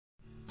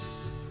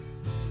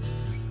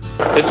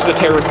This was a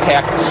terrorist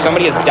attack.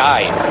 Somebody has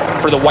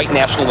died for the white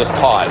nationalist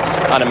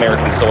cause on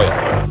American soil.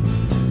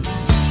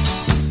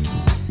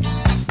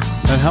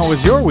 And how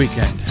was your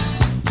weekend?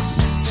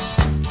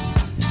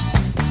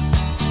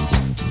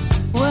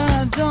 Well,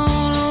 I don't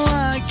know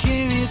why I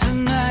came here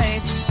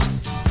tonight.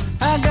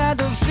 I got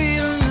the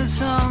feeling that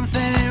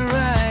something ain't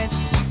right.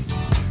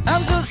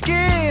 I'm so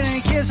scared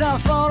in case I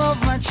fall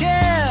off my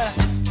chair.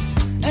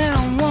 And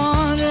I'm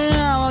wondering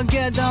how I'll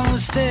get down the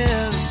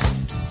stairs.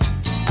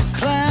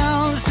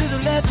 Clowns to the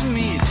left of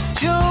me,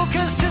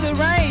 jokers to the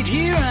right.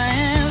 Here I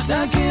am,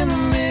 stuck in the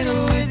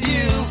middle with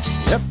you.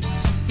 Yep.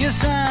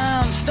 Yes,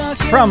 I'm stuck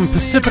in From the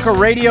Pacifica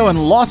Radio in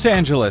Los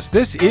Angeles,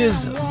 this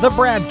is the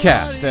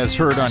BradCast, as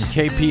heard on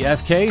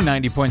KPFK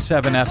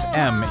 90.7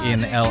 FM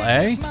in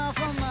LA.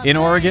 In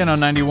Oregon on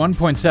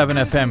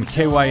 91.7 FM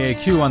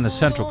KYAQ on the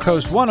Central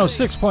Coast,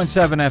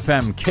 106.7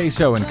 FM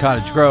KSO in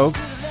Cottage Grove.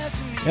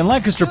 In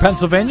Lancaster,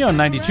 Pennsylvania on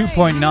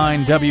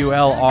 92.9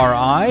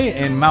 WLRI.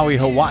 In Maui,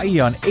 Hawaii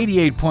on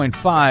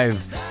 88.5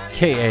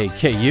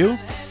 KAKU.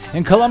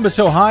 In Columbus,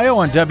 Ohio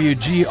on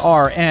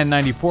WGRN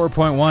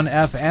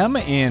 94.1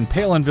 FM. In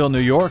Palinville, New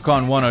York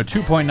on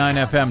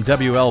 102.9 FM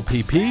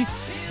WLPP.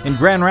 In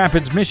Grand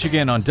Rapids,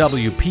 Michigan on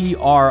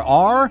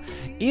WPRR.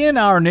 In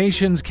our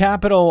nation's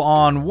capital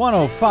on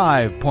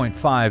 105.5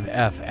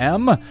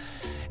 FM.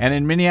 And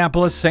in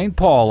Minneapolis, St.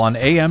 Paul on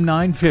AM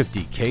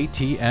 950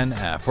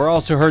 KTNF. We're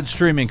also heard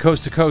streaming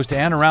coast to coast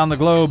and around the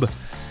globe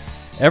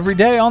every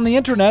day on the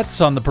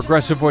internets on the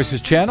Progressive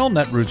Voices channel,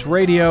 Netroots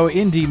Radio,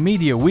 Indie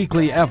Media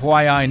Weekly,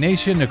 FYI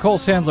Nation,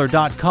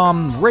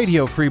 NicoleSandler.com,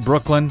 Radio Free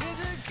Brooklyn,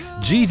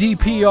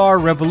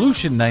 GDPR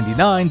Revolution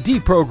 99,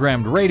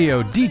 Deprogrammed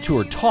Radio,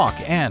 Detour Talk,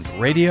 and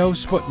Radio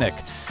Sputnik.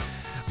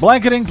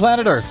 Blanketing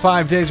planet Earth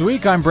 5 days a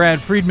week. I'm Brad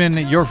Friedman,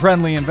 your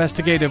friendly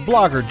investigative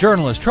blogger,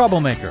 journalist,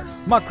 troublemaker,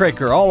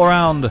 muckraker, all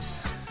around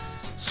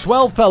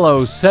swell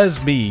fellow,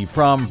 says me,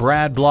 from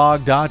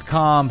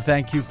bradblog.com.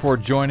 Thank you for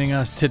joining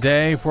us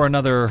today for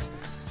another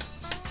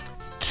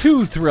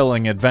too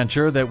thrilling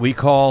adventure that we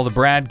call the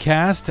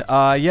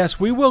BradCast. Yes,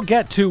 we will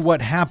get to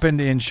what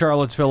happened in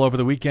Charlottesville over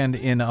the weekend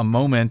in a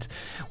moment.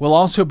 We'll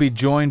also be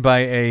joined by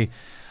a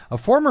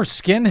former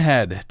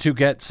skinhead to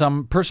get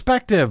some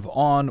perspective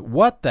on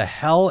what the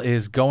hell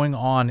is going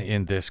on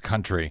in this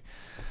country.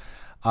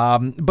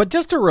 But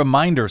just a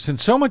reminder,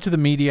 since so much of the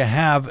media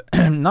have,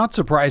 not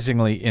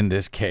surprisingly in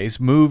this case,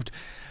 moved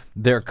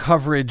their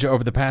coverage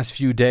over the past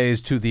few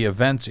days to the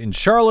events in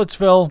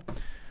Charlottesville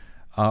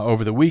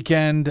over the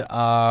weekend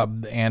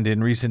and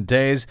in recent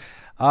days,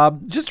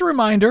 just a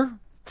reminder,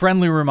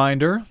 friendly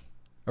reminder,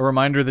 a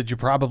reminder that you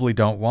probably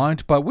don't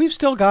want, but we've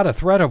still got a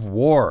threat of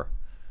war.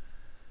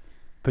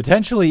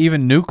 Potentially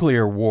even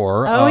nuclear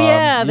war. Oh,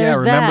 yeah, there's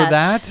remember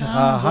that? Oh,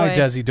 hi, boy.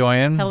 Desi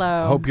Doyen.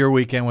 Hello. Hope your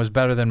weekend was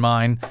better than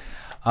mine.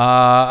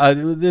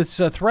 It's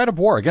a threat of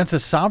war against a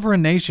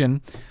sovereign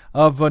nation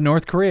of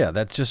North Korea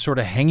that's just sort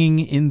of hanging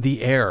in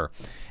the air.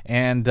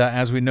 And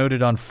as we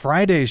noted on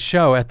Friday's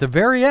show, at the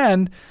very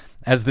end,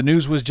 as the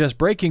news was just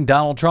breaking,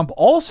 Donald Trump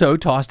also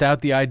tossed out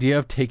the idea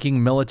of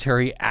taking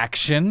military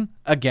action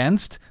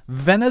against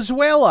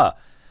Venezuela.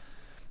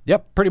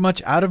 Yep, pretty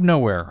much out of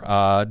nowhere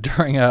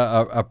during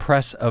a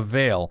press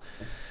avail.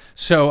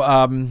 So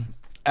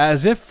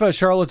as if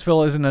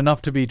Charlottesville isn't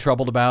enough to be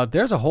troubled about,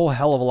 there's a whole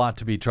hell of a lot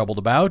to be troubled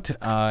about.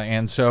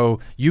 And so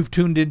you've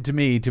tuned in to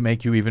me to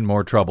make you even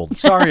more troubled.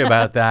 Sorry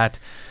about that.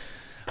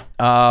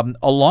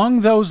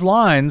 Along those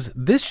lines,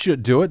 this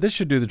should do it. This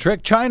should do the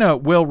trick. China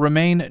will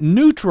remain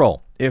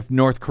neutral if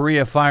North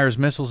Korea fires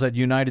missiles at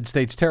United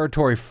States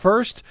territory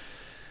first.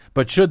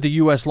 But should the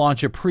U.S.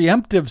 launch a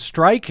preemptive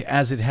strike,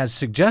 as it has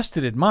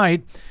suggested it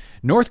might,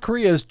 North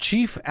Korea's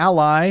chief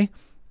ally,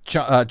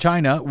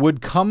 China,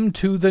 would come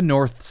to the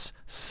North's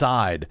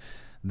side.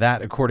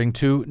 That, according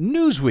to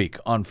Newsweek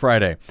on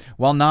Friday.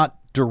 While not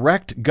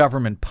direct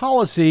government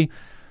policy,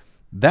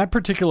 that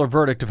particular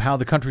verdict of how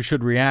the country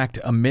should react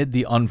amid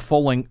the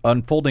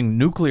unfolding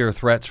nuclear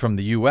threats from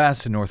the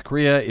U.S. and North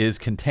Korea is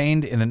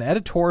contained in an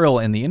editorial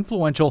in the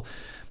influential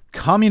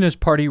Communist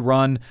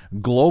Party-run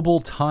Global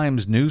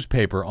Times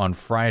newspaper on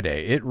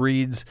Friday. It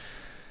reads,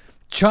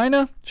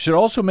 China should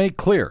also make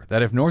clear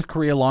that if North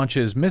Korea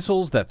launches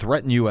missiles that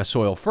threaten U.S.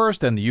 soil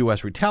first and the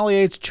U.S.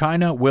 retaliates,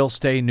 China will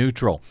stay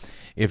neutral.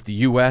 If the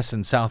U.S.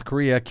 and South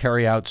Korea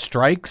carry out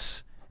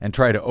strikes and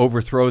try to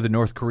overthrow the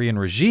North Korean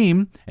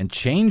regime and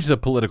change the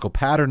political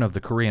pattern of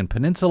the Korean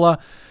Peninsula,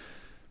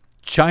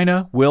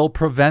 China will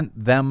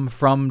prevent them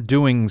from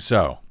doing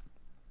so.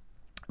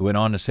 It went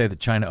on to say that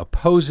China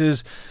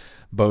opposes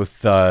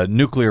both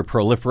nuclear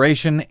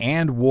proliferation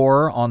and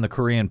war on the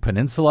Korean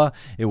Peninsula.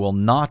 It will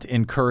not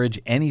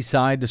encourage any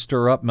side to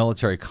stir up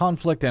military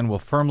conflict and will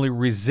firmly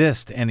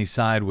resist any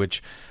side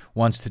which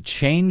wants to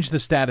change the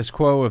status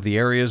quo of the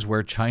areas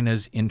where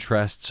China's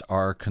interests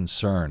are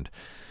concerned.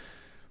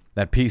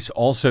 That piece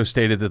also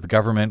stated that the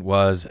government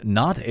was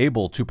not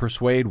able to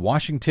persuade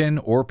Washington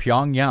or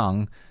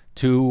Pyongyang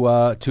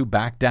to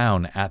back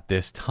down at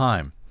this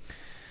time.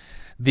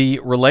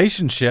 The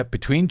relationship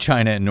between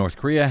China and North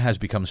Korea has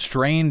become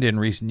strained in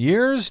recent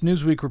years,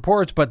 Newsweek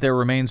reports, but there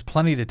remains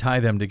plenty to tie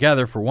them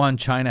together. For one,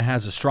 China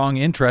has a strong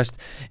interest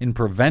in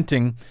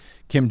preventing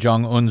Kim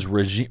Jong-un's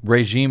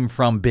regime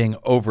from being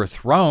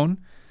overthrown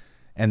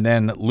and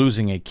then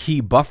losing a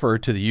key buffer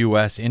to the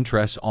U.S.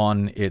 interests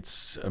on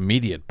its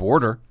immediate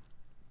border.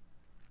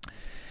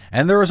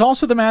 And there is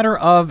also the matter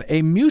of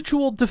a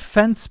mutual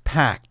defense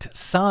pact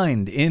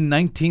signed in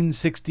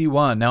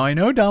 1961. Now, I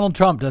know Donald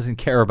Trump doesn't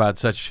care about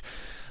such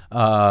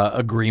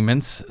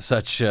agreements,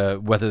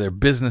 whether they're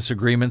business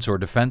agreements or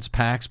defense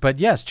pacts. But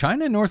yes,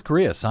 China and North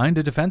Korea signed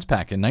a defense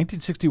pact in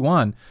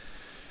 1961,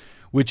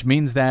 which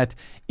means that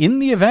in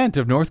the event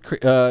of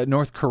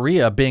North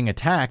Korea being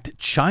attacked,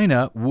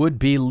 China would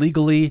be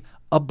legally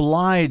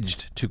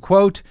obliged to,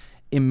 quote,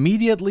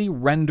 immediately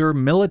render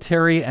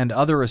military and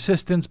other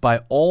assistance by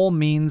all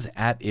means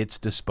at its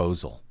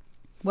disposal.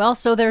 Well,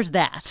 so there's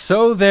that.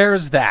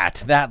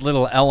 That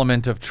little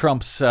element of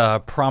Trump's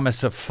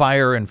promise of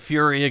fire and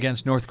fury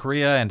against North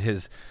Korea and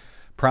his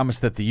promise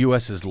that the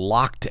U.S. is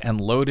locked and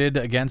loaded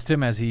against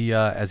him, as he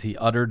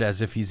uttered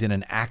as if he's in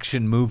an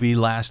action movie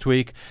last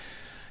week.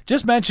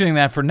 Just mentioning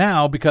that for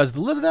now because that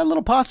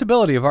little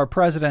possibility of our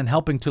president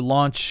helping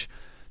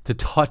to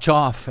touch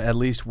off at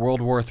least World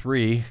War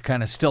III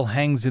kind of still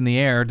hangs in the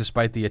air,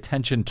 despite the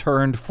attention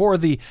turned for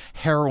the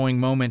harrowing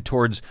moment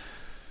towards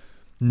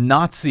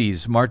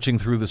Nazis marching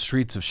through the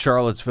streets of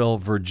Charlottesville,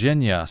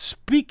 Virginia.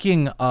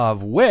 Speaking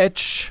of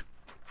which,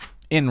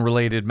 in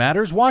related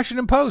matters,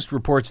 Washington Post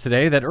reports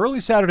today that early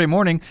Saturday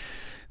morning,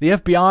 the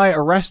FBI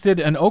arrested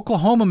an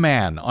Oklahoma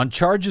man on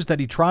charges that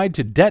he tried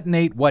to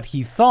detonate what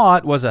he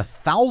thought was a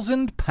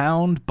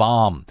 1,000-pound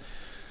bomb.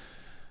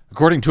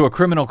 According to a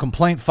criminal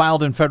complaint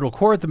filed in federal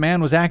court, the man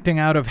was acting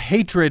out of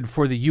hatred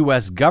for the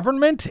U.S.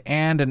 government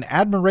and an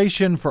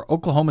admiration for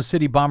Oklahoma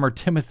City bomber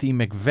Timothy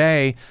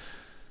McVeigh,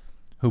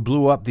 who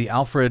blew up the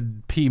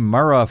Alfred P.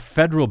 Murrah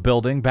Federal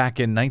Building back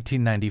in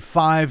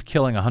 1995,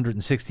 killing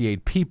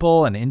 168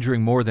 people and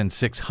injuring more than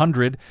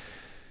 600.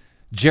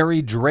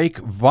 Jerry Drake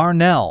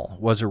Varnell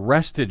was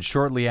arrested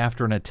shortly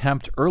after an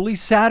attempt early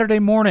Saturday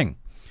morning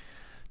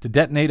to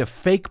detonate a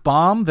fake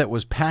bomb that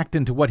was packed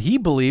into what he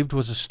believed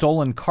was a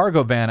stolen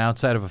cargo van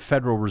outside of a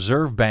Federal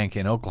Reserve Bank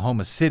in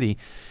Oklahoma City.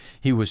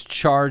 He was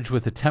charged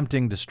with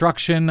attempting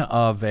destruction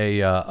of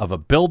a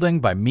building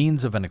by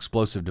means of an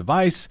explosive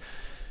device.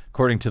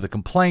 According to the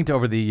complaint,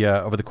 over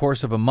the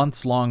course of a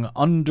months-long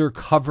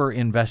undercover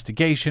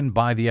investigation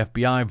by the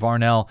FBI,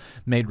 Varnell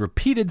made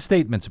repeated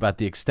statements about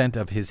the extent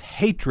of his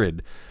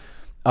hatred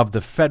of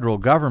the federal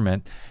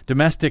government.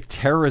 Domestic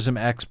terrorism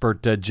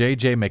expert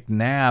J.J.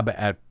 McNabb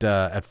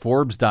at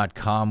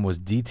Forbes.com was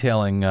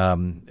detailing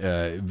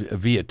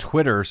via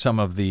Twitter some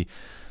of the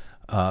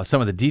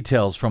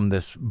details from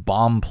this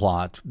bomb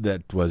plot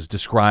that was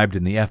described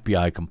in the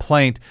FBI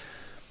complaint.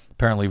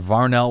 Apparently,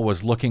 Varnell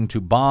was looking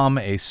to bomb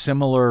a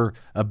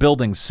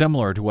building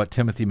similar to what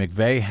Timothy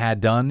McVeigh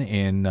had done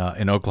in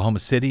Oklahoma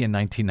City in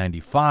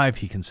 1995.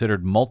 He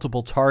considered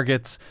multiple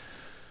targets,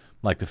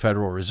 like the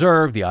Federal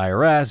Reserve, the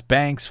IRS,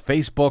 banks,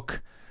 Facebook,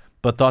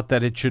 but thought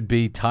that it should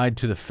be tied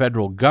to the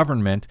federal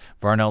government.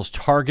 Varnell's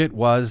target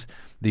was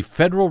the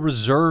Federal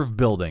Reserve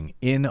Building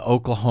in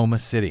Oklahoma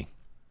City.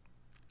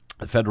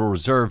 The Federal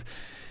Reserve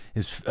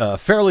is a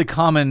fairly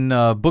common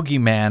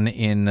boogeyman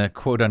in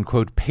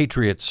quote-unquote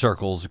patriot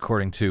circles,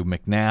 according to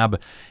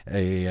McNabb,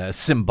 a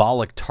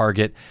symbolic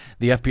target.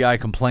 The FBI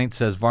complaint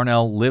says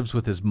Varnell lives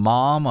with his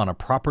mom on a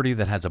property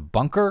that has a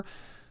bunker.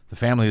 The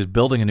family is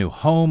building a new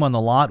home on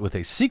the lot with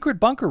a secret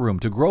bunker room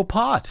to grow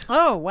pot.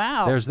 Oh,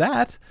 wow. There's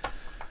that.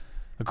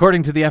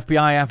 According to the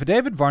FBI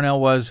affidavit, Varnell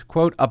was,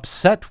 quote,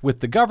 upset with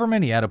the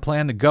government. He had a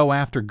plan to go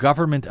after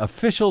government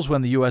officials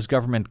when the U.S.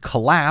 government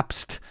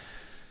collapsed,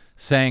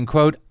 saying,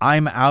 quote,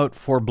 I'm out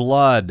for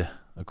blood,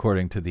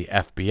 according to the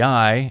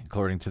FBI,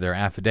 according to their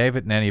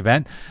affidavit. In any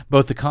event,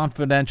 both the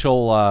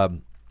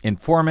confidential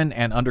informant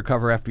and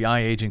undercover FBI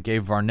agent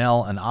gave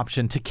Varnell an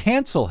option to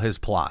cancel his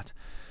plot.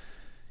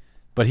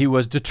 But he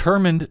was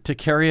determined to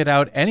carry it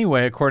out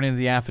anyway, according to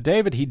the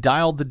affidavit. He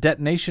dialed the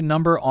detonation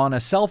number on a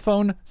cell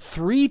phone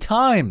 3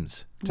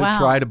 times to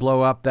try to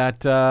blow up that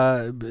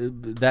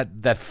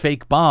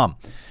fake bomb.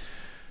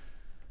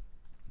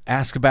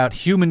 Asked about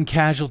human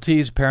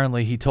casualties,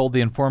 apparently he told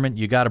the informant,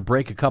 you got to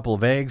break a couple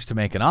of eggs to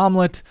make an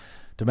omelet.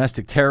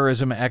 Domestic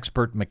terrorism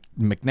expert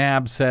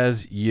McNabb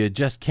says you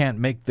just can't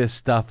make this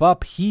stuff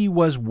up. He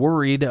was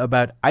worried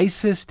about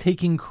ISIS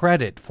taking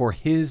credit for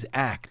his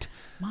act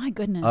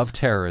of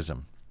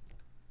terrorism.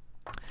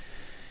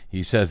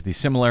 He says the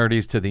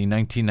similarities to the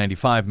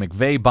 1995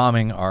 McVeigh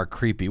bombing are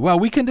creepy. Well,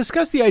 we can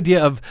discuss the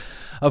idea of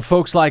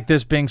folks like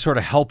this being sort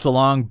of helped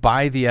along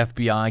by the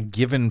FBI,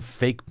 given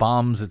fake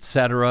bombs,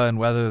 etc., and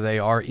whether they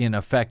are in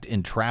effect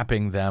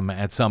entrapping them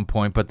at some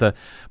point. But the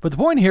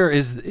point here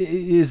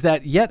is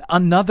that yet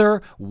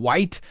another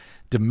white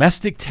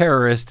domestic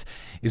terrorist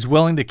is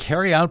willing to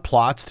carry out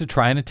plots to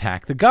try and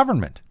attack the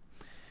government.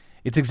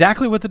 It's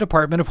exactly what the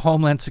Department of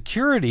Homeland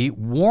Security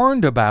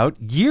warned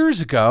about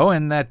years ago,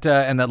 and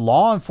that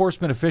law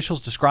enforcement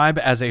officials describe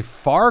as a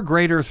far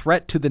greater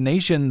threat to the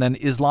nation than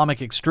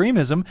Islamic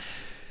extremism.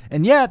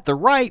 And yet the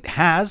right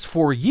has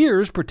for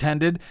years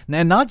pretended,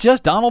 and not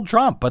just Donald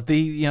Trump, but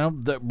the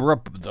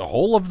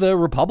whole of the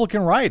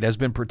Republican right has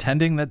been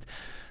pretending that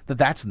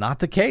that's not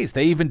the case.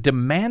 They even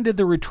demanded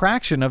the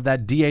retraction of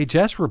that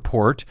DHS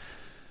report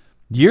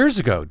years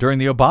ago during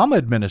the Obama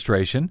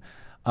administration,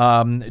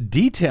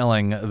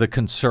 detailing the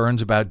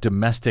concerns about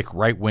domestic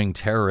right-wing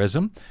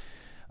terrorism.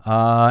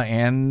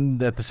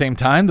 And at the same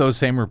time, those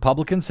same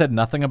Republicans said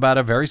nothing about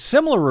a very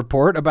similar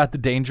report about the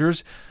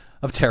dangers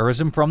of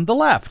terrorism from the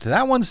left.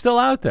 That one's still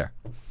out there.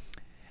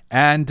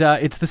 And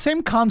it's the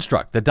same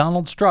construct that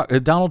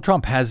Donald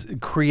Trump has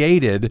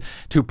created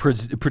to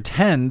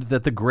pretend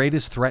that the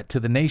greatest threat to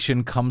the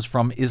nation comes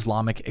from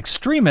Islamic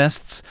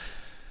extremists,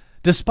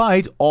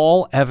 despite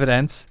all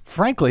evidence,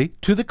 frankly,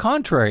 to the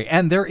contrary.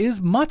 And there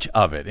is much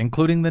of it,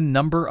 including the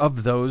number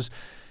of those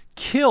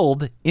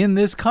killed in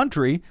this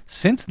country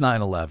since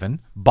 9/11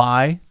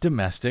 by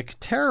domestic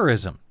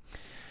terrorism.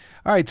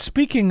 All right,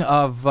 speaking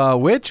of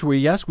which,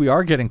 we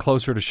are getting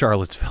closer to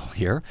Charlottesville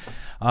here.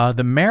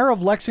 The mayor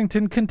of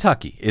Lexington,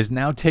 Kentucky, is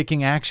now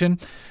taking action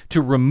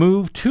to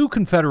remove 2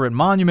 Confederate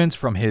monuments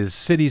from his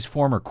city's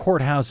former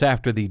courthouse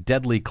after the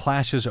deadly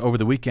clashes over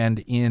the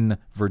weekend in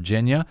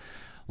Virginia.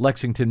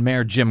 Lexington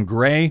Mayor Jim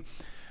Gray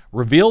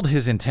revealed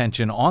his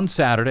intention on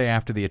Saturday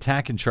after the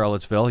attack in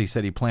Charlottesville. He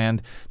said he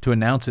planned to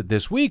announce it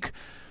this week,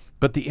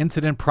 but the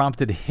incident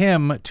prompted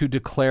him to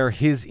declare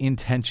his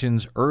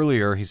intentions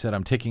earlier. He said,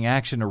 "I'm taking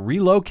action to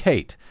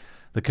relocate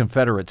the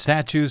Confederate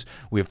statues.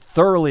 We have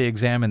thoroughly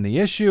examined the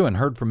issue and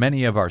heard from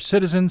many of our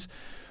citizens.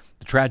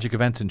 The tragic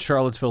events in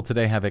Charlottesville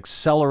today have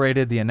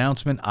accelerated the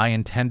announcement I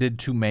intended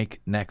to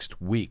make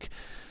next week."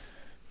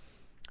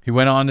 He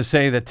went on to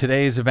say that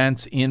today's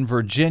events in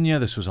Virginia,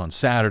 this was on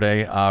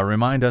Saturday,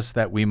 remind us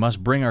that we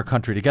must bring our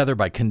country together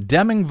by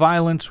condemning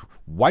violence,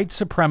 white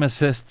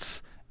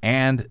supremacists,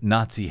 and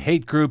Nazi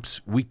hate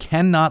groups. We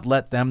cannot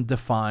let them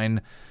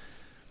define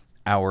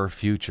our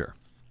future.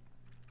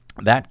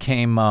 That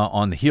came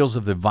on the heels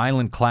of the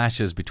violent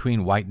clashes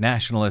between white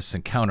nationalists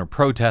and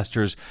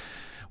counter-protesters,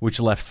 which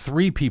left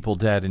 3 people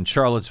dead in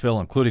Charlottesville,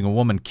 including a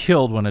woman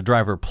killed when a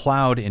driver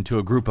plowed into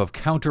a group of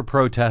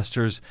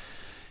counter-protesters.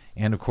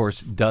 And, of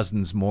course,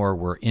 dozens more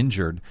were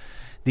injured.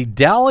 The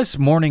Dallas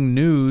Morning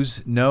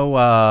News,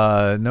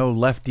 no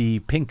lefty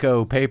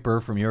pinko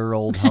paper from your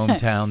old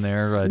hometown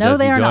there, no, Desi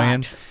they are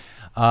Doyen.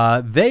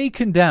 not. They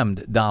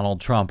condemned Donald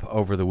Trump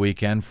over the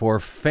weekend for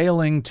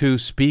failing to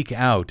speak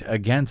out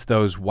against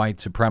those white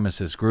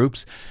supremacist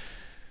groups.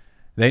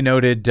 They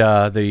noted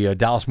the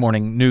Dallas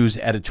Morning News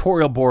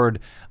editorial board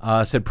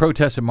said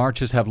protests and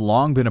marches have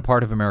long been a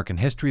part of American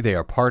history. They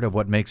are part of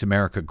what makes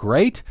America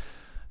great.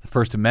 The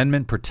First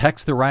Amendment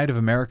protects the right of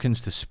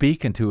Americans to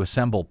speak and to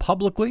assemble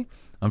publicly.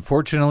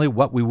 Unfortunately,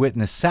 what we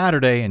witnessed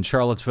Saturday in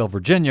Charlottesville,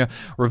 Virginia,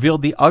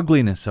 revealed the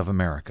ugliness of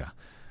America.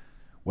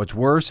 What's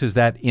worse is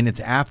that in its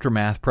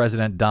aftermath,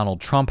 President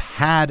Donald Trump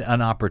had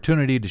an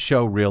opportunity to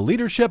show real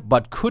leadership,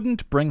 but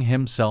couldn't bring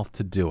himself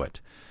to do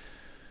it.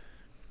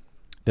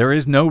 There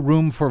is no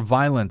room for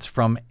violence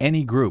from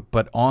any group,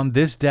 but on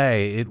this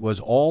day, it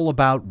was all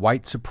about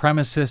white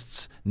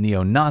supremacists,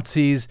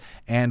 neo-Nazis,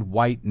 and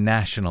white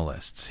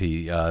nationalists.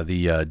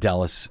 The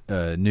Dallas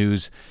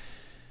News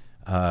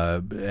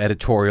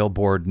editorial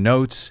board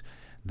notes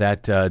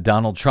that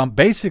Donald Trump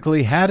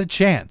basically had a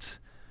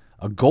chance,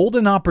 a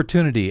golden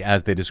opportunity,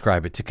 as they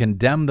describe it, to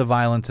condemn the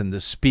violence and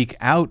to speak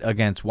out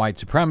against white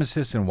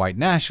supremacists and white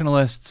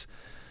nationalists.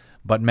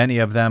 But many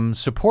of them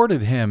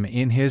supported him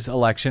in his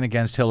election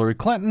against Hillary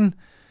Clinton,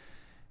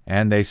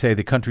 and they say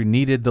the country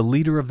needed the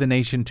leader of the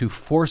nation to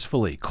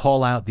forcefully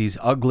call out these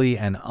ugly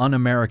and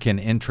un-American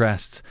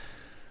interests.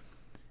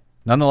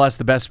 Nonetheless,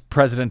 the best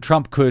President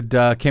Trump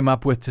came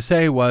up with to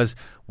say was,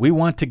 we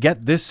want to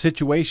get this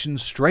situation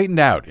straightened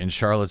out in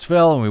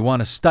Charlottesville, and we want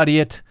to study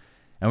it,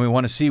 and we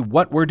want to see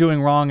what we're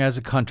doing wrong as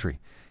a country.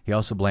 He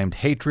also blamed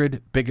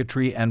hatred,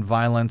 bigotry, and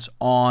violence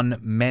on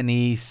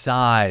many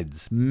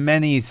sides,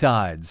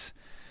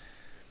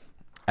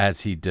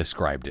 as he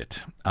described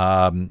it.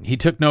 He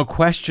took no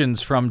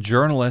questions from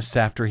journalists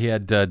after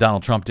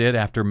Donald Trump did,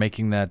 after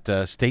making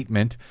that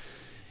statement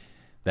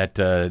that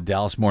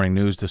Dallas Morning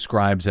News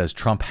describes as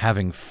Trump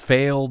having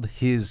failed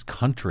his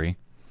country.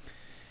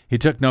 He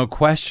took no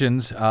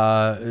questions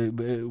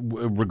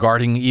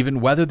regarding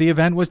even whether the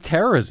event was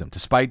terrorism,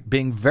 despite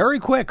being very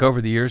quick over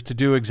the years to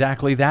do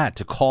exactly that,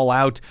 to call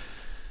out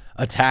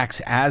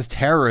attacks as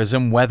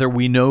terrorism, whether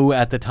we know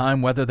at the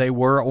time whether they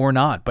were or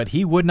not. But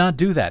he would not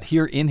do that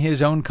here in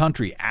his own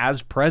country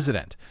as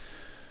president.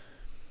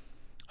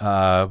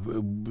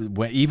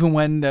 Even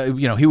when,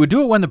 he would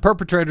do it when the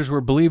perpetrators were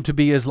believed to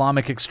be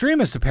Islamic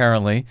extremists,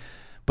 apparently,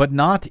 but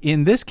not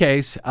in this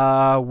case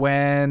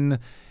when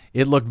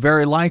it looked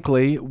very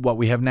likely, what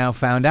we have now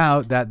found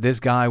out, that this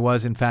guy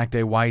was, in fact,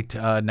 a white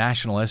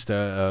nationalist,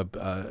 a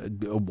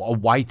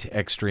white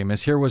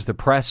extremist. Here was the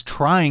press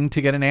trying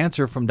to get an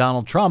answer from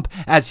Donald Trump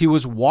as he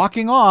was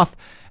walking off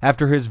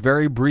after his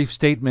very brief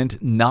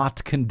statement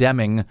not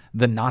condemning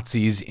the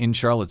Nazis in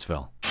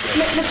Charlottesville.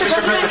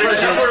 Mr. President,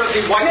 a number of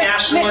the white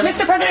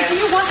nationalists... Mr. President, do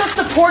you want the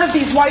support of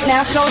these white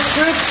nationalist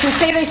groups who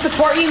say they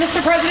support you,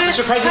 Mr. President?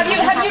 Mr. President,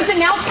 have you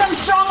denounced them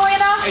strongly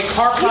enough? A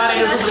car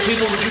plotting a group of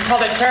people, would you call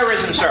that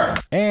terrorism, sir?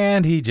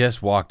 And he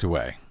just walked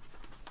away.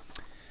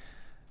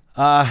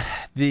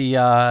 The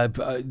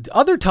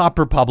other top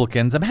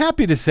Republicans, I'm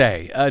happy to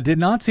say, did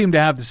not seem to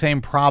have the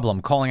same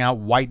problem calling out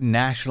white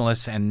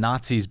nationalists and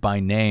Nazis by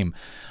name.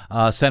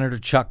 Senator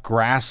Chuck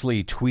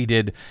Grassley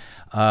tweeted,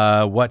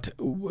 what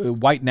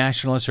white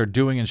nationalists are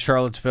doing in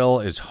Charlottesville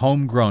is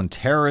homegrown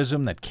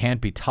terrorism that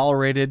can't be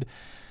tolerated.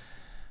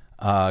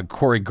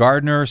 Cory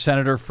Gardner,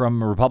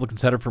 Republican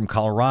senator from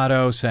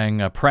Colorado,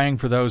 saying, praying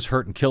for those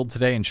hurt and killed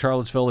today in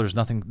Charlottesville.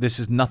 This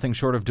is nothing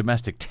short of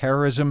domestic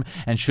terrorism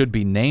and should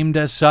be named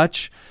as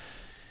such.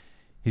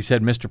 He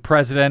said, Mr.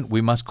 President,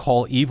 we must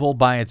call evil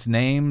by its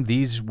name.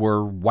 These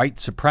were white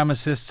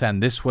supremacists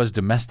and this was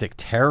domestic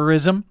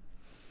terrorism.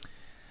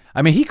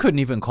 I mean, he couldn't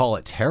even call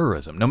it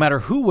terrorism. No matter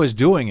who was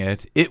doing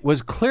it, it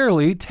was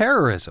clearly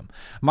terrorism.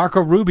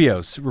 Marco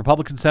Rubio,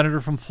 Republican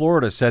senator from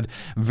Florida, said,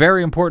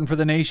 very important for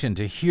the nation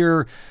to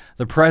hear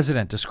the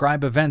president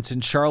describe events in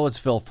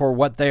Charlottesville for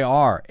what they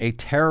are, a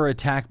terror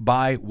attack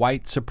by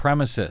white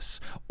supremacists.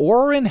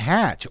 Orrin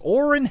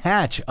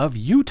Hatch of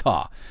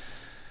Utah,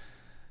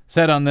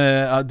 said on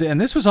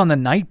and this was on the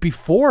night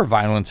before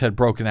violence had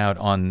broken out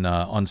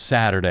on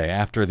Saturday,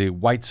 after the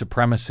white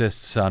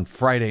supremacists on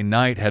Friday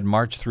night had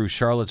marched through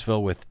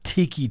Charlottesville with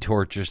tiki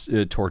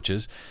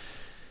torches.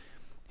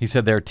 He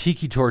said their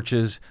tiki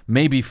torches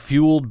may be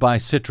fueled by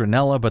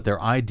citronella, but their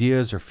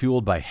ideas are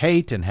fueled by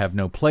hate and have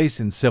no place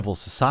in civil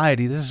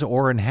society. This is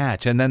Orrin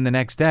Hatch. And then the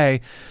next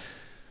day,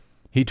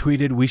 he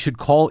tweeted, we should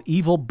call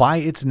evil by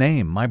its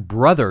name. My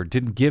brother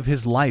didn't give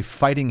his life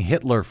fighting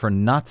Hitler for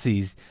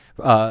Nazi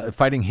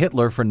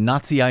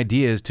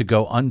ideas to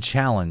go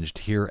unchallenged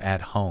here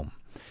at home.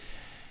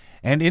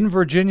 And in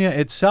Virginia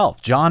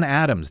itself, John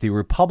Adams, the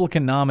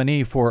Republican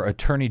nominee for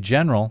Attorney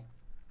General,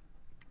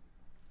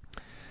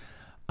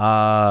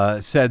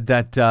 said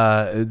that,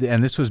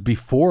 and this was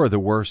before the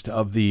worst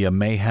of the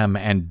mayhem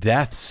and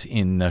deaths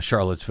in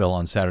Charlottesville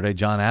on Saturday.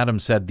 John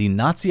Adams said, the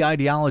Nazi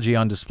ideology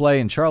on display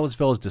in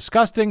Charlottesville is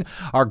disgusting.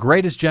 Our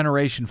greatest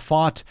generation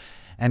fought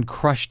and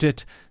crushed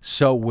it.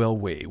 So will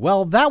we.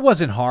 Well, that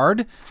wasn't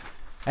hard.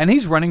 And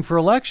he's running for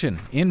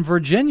election in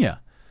Virginia.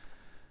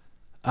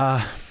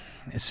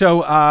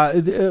 So,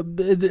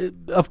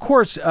 of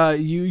course,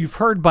 you've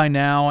heard by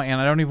now,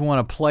 and I don't even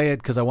want to play it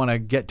because I want to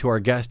get to our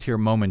guest here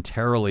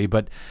momentarily,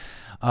 but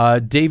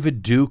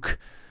David Duke,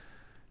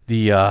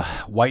 the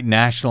white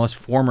nationalist,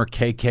 former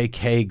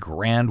KKK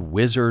grand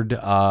wizard,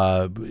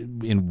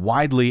 in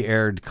widely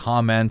aired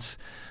comments,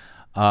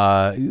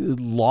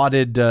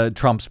 lauded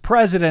Trump's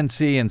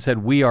presidency and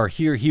said, we are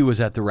here. He was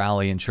at the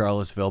rally in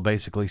Charlottesville,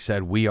 basically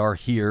said, we are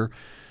here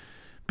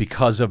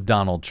because of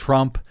Donald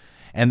Trump.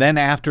 And then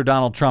after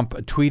Donald Trump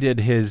tweeted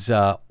his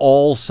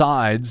all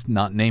sides,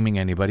 not naming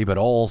anybody, but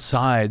all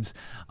sides,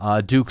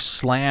 Duke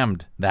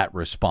slammed that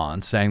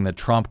response, saying that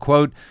Trump,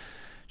 quote,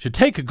 should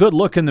take a good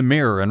look in the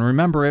mirror and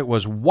remember it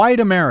was white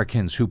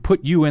Americans who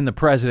put you in the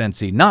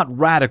presidency, not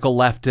radical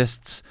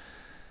leftists.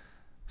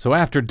 So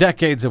after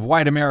decades of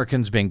white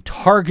Americans being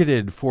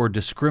targeted for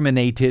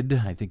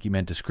I think he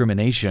meant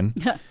discrimination,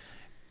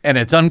 and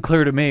it's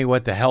unclear to me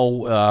what the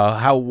hell,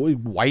 how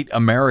white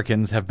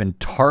Americans have been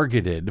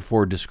targeted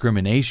for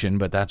discrimination,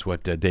 but that's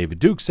what David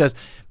Duke says.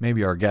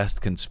 Maybe our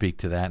guest can speak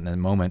to that in a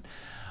moment.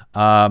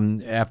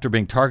 After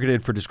being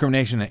targeted for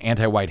discrimination and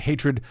anti-white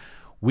hatred,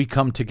 we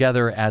come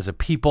together as a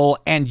people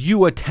and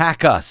you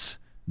attack us,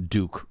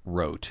 Duke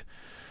wrote.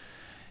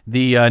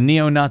 The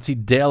neo-Nazi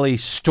Daily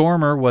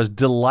Stormer was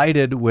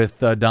delighted with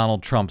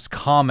Donald Trump's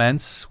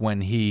comments when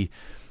he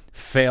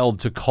failed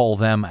to call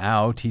them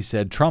out. He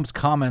said Trump's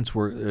comments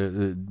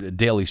were,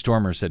 Daily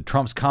Stormer said,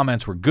 Trump's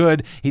comments were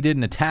good. He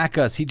didn't attack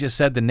us. He just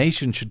said the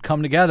nation should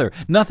come together.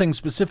 Nothing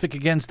specific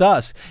against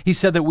us. He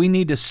said that we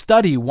need to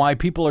study why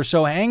people are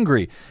so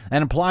angry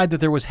and implied that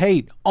there was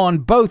hate on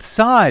both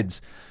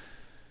sides.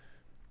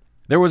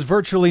 There was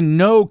virtually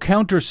no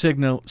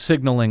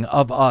counter-signaling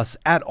of us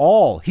at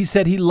all. He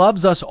said he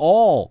loves us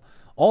all.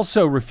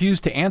 Also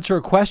refused to answer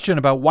a question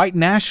about white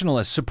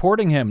nationalists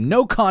supporting him.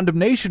 No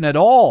condemnation at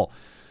all.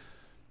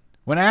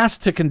 When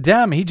asked to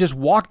condemn, he just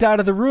walked out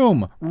of the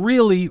room.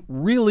 Really,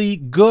 really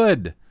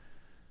good.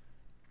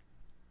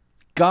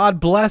 God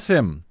bless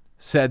him,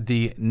 said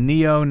the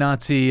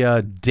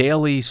neo-Nazi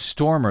Daily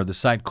Stormer. The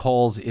site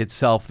calls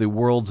itself the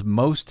world's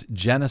most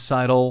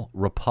genocidal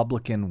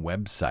Republican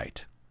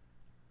website.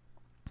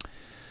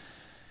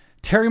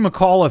 Terry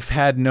McAuliffe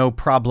had no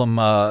problem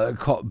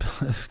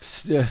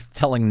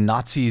telling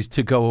Nazis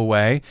to go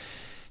away.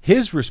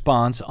 His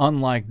response,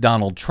 unlike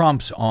Donald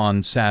Trump's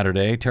on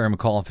Saturday, Terry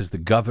McAuliffe is the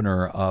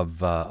governor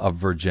of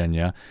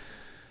Virginia,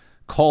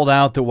 called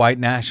out the white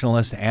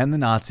nationalists and the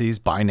Nazis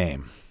by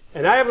name.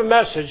 And I have a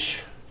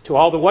message to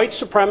all the white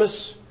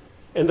supremacists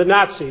and the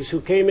Nazis who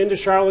came into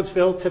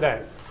Charlottesville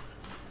today.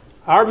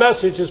 Our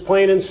message is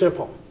plain and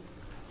simple.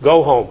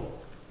 Go home.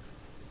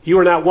 You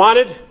are not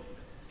wanted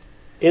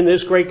in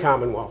this great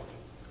Commonwealth.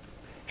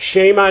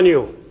 Shame on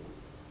you.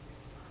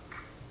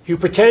 You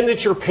pretend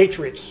that you're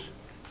patriots,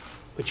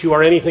 but you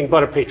are anything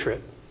but a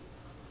patriot.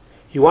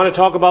 You want to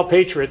talk about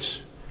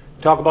patriots,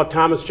 talk about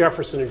Thomas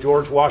Jefferson and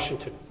George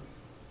Washington,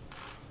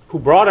 who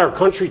brought our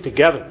country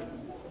together.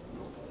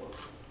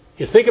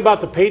 You think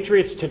about the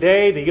patriots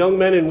today, the young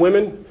men and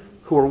women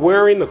who are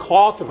wearing the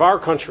cloth of our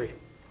country.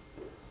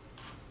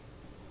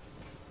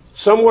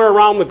 Somewhere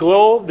around the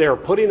globe, they are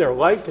putting their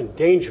life in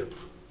danger.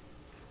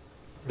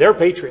 They're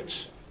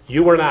patriots.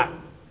 You are not.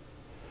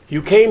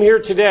 You came here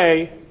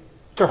today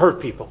to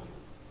hurt people.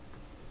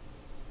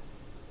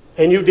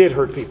 And you did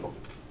hurt people.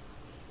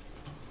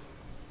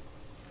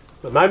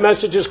 But my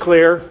message is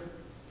clear.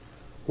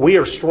 We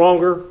are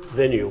stronger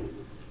than you.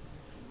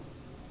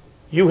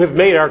 You have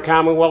made our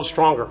Commonwealth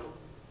stronger.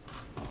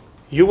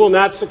 You will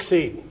not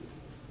succeed.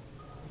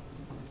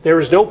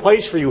 There is no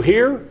place for you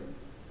here.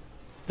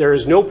 There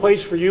is no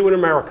place for you in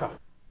America.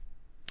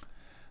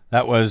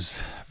 That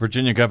was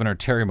Virginia Governor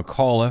Terry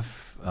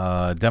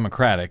McAuliffe,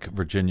 Democratic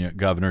Virginia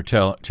Governor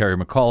Terry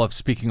McAuliffe,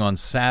 speaking on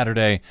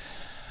Saturday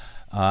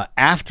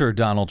after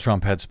Donald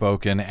Trump had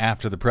spoken,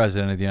 after the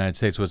President of the United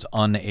States was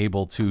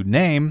unable to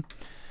name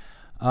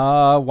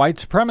white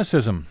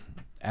supremacism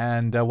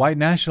and white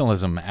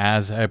nationalism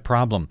as a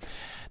problem.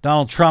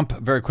 Donald Trump,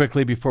 very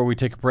quickly before we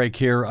take a break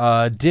here,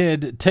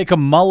 did take a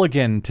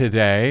mulligan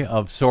today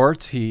of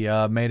sorts. He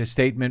made a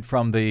statement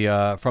from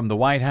the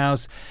White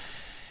House.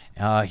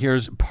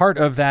 Here's part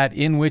of that,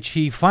 in which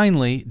he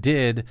finally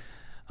did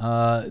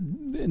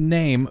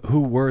name who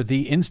were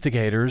the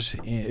instigators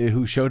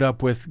who showed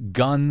up with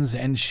guns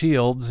and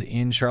shields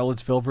in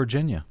Charlottesville,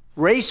 Virginia.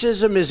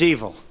 Racism is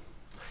evil,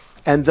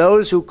 and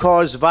those who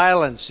cause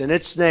violence in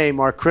its name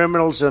are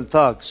criminals and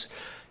thugs,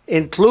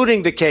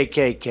 including the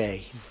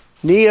KKK,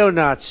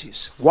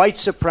 neo-Nazis, white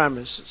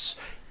supremacists,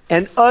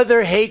 and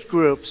other hate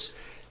groups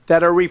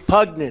that are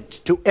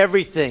repugnant to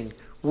everything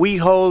we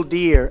hold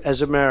dear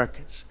as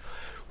Americans.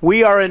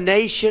 We are a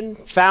nation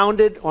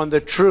founded on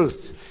the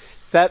truth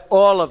that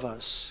all of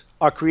us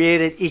are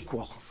created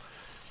equal.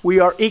 We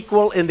are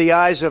equal in the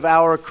eyes of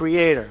our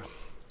Creator.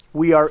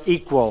 We are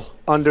equal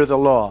under the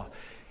law,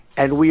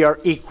 and we are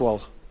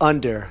equal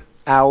under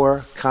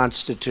our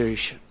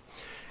Constitution.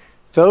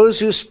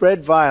 Those who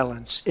spread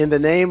violence in the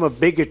name of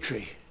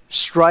bigotry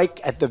strike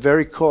at the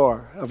very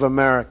core of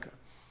America.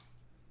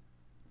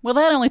 Well,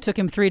 that only took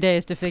him 3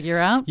 days to figure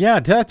out. Yeah,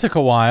 that took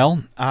a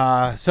while.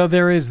 So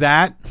there is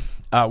that.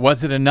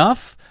 Was it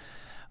enough?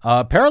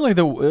 Apparently,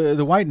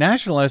 the white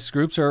nationalist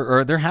groups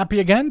they're happy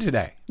again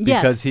today,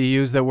 because he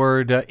used the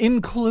word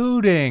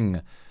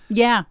including.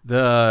 Yeah.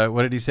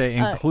 What did he say?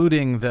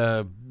 Including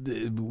the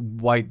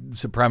white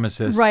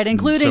supremacists, right?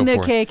 Including the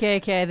forth.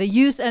 KKK. The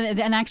use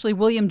and actually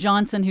William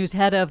Johnson, who's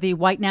head of the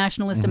White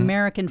Nationalist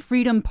American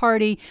Freedom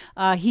Party,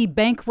 he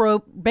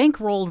bankrolled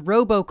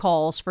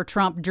robocalls for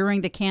Trump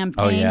during the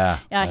campaign. Oh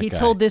yeah. He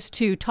told this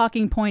to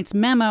Talking Points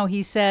memo.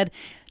 He said,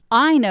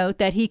 I note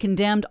that he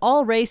condemned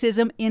all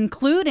racism,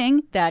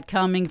 including that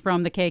coming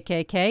from the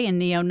KKK and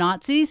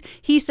neo-Nazis.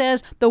 He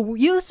says the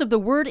use of the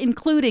word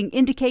including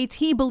indicates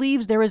he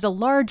believes there is a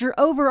larger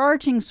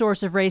overarching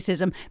source of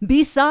racism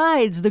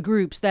besides the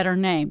groups that are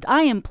named.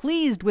 I am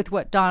pleased with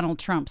what Donald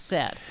Trump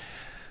said.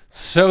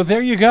 So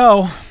there you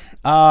go.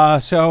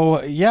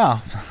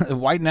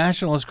 White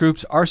nationalist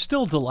groups are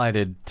still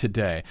delighted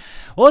today.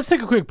 Well, let's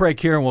take a quick break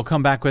here, and we'll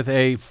come back with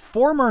a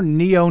former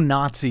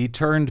neo-Nazi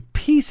turned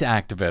peace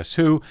activist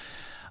who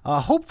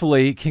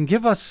hopefully can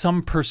give us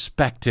some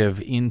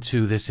perspective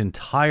into this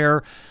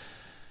entire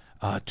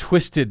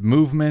twisted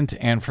movement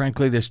and,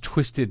 frankly, this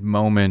twisted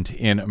moment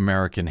in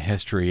American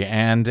history,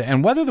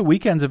 and whether the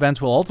weekend's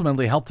events will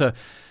ultimately help to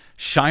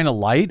shine a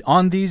light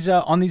on these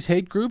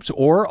hate groups,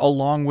 or,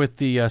 along with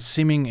the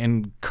seeming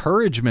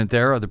encouragement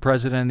there of the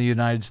President of the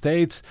United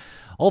States,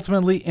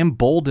 ultimately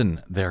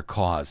embolden their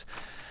cause.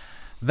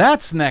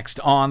 That's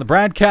next on the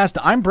BradCast.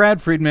 I'm Brad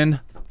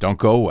Friedman. Don't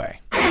go away.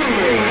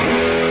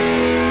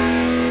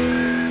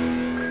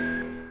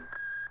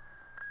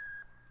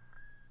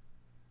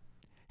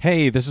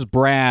 Hey, this is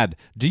Brad.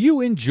 Do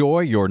you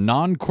enjoy your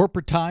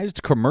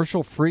non-corporatized,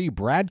 commercial-free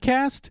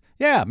BradCast?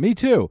 Yeah, me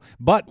too.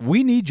 But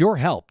we need your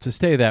help to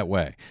stay that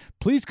way.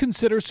 Please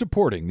consider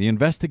supporting the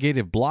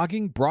investigative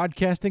blogging,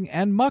 broadcasting,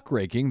 and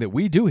muckraking that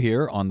we do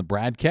here on the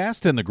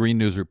BradCast and the Green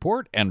News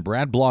Report and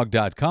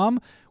bradblog.com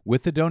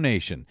with a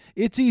donation.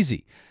 It's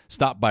easy.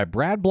 Stop by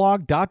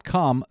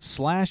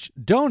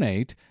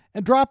bradblog.com/donate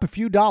and drop a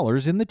few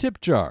dollars in the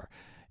tip jar.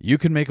 You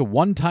can make a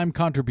one-time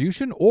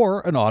contribution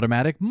or an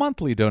automatic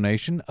monthly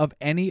donation of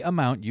any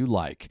amount you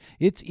like.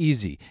 It's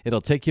easy.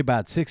 It'll take you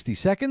about 60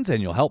 seconds, and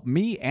you'll help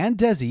me and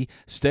Desi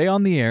stay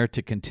on the air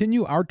to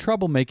continue our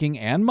troublemaking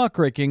and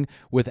muckraking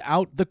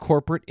without the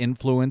corporate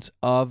influence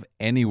of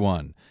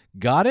anyone.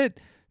 Got it?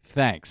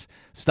 Thanks.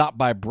 Stop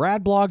by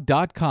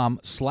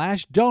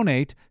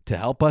bradblog.com/donate to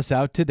help us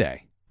out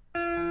today.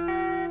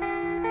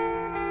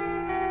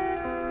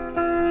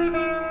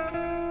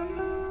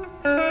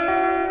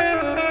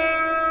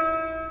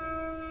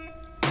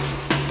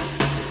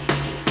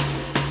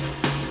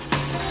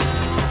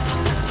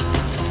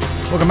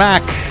 Welcome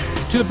back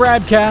to the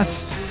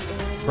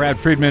BradCast. Brad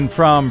Friedman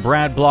from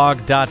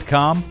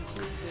bradblog.com.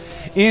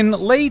 In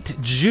late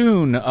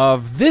June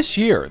of this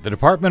year, the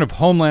Department of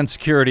Homeland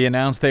Security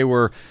announced they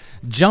were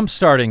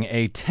jump-starting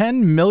a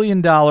 $10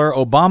 million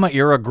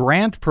Obama-era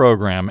grant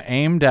program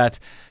aimed at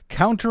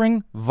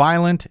countering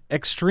violent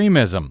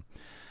extremism,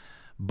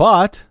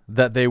 but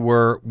that they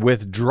were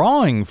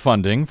withdrawing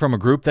funding from a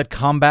group that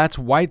combats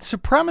white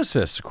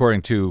supremacists,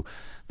 according to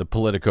the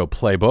Politico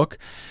playbook.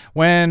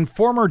 When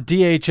former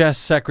DHS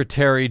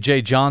Secretary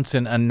Jay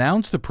Johnson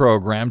announced the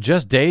program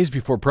just days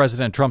before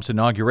President Trump's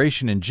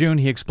inauguration in June,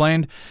 he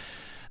explained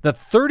that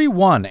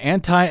 31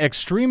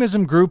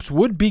 anti-extremism groups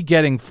would be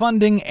getting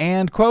funding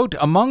and, quote,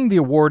 among the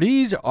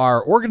awardees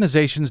are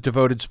organizations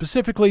devoted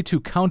specifically to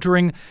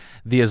countering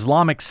the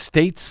Islamic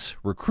State's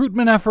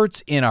recruitment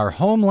efforts in our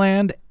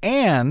homeland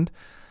and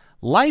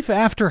Life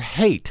After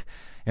Hate,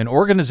 an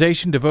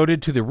organization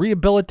devoted to the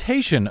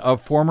rehabilitation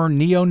of former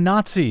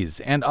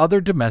neo-Nazis and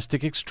other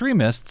domestic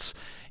extremists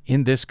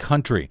in this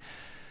country.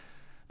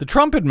 The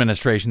Trump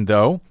administration,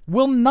 though,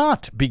 will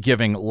not be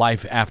giving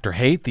Life After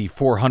Hate the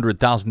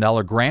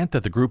 $400,000 grant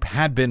that the group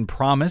had been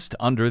promised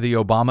under the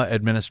Obama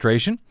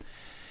administration.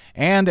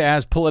 And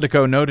as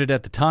Politico noted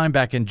at the time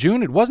back in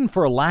June, it wasn't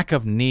for a lack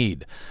of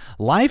need.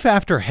 Life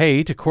After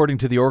Hate, according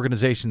to the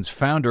organization's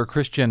founder,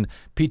 Christian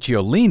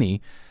Picciolini,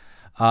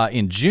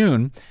 in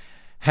June,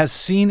 has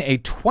seen a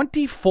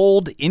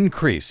 20-fold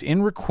increase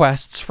in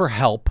requests for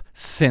help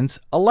since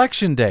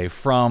Election Day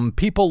from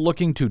people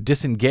looking to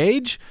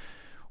disengage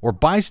or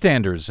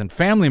bystanders and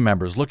family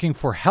members looking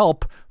for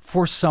help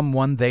for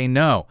someone they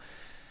know.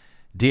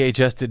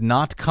 DHS did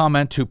not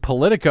comment to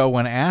Politico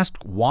when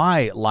asked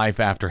why Life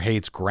After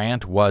Hate's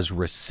grant was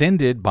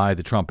rescinded by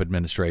the Trump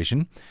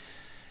administration.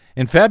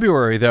 In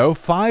February, though,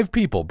 5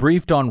 people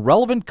briefed on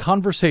relevant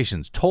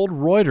conversations told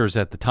Reuters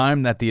at the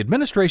time that the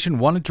administration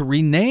wanted to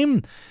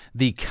rename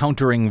the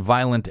Countering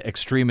Violent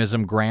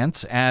Extremism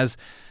grants as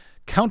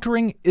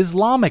Countering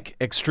Islamic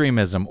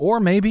Extremism, or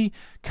maybe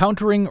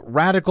Countering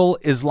Radical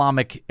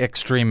Islamic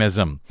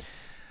Extremism.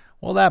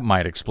 Well, that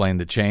might explain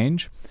the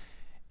change.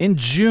 In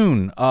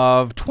June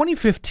of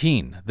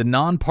 2015, the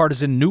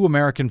nonpartisan New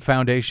American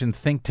Foundation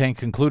think tank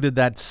concluded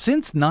that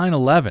since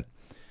 9/11,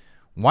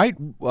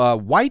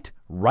 white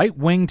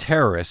right-wing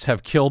terrorists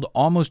have killed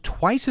almost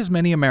twice as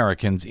many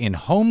Americans in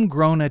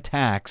homegrown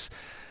attacks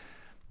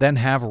than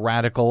have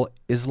radical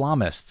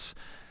Islamists.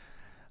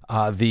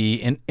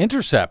 The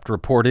Intercept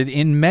reported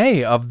in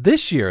May of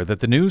this year that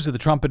the news of the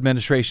Trump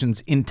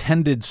administration's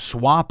intended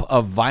swap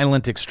of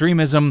violent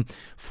extremism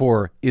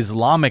for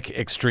Islamic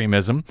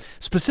extremism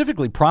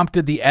specifically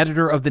prompted the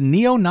editor of the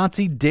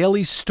neo-Nazi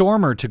Daily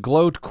Stormer to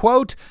gloat,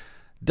 quote,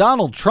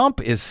 "Donald Trump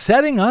is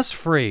setting us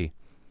free."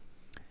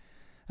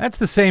 That's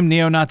the same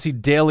neo-Nazi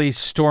Daily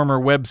Stormer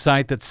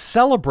website that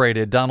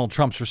celebrated Donald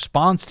Trump's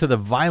response to the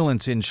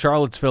violence in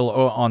Charlottesville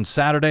on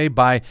Saturday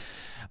by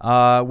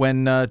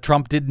when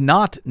Trump did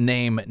not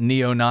name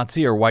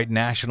neo-Nazi or white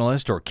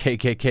nationalist or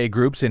KKK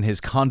groups in his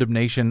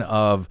condemnation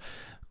of,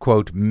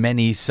 quote,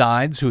 many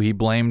sides who he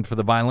blamed for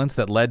the violence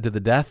that led to the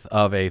death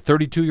of a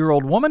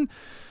 32-year-old woman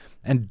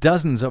and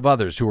dozens of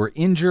others who were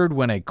injured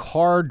when a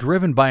car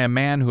driven by a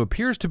man who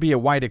appears to be a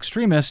white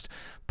extremist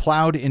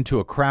plowed into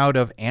a crowd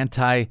of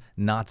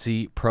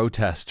anti-Nazi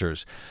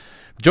protesters.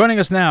 Joining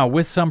us now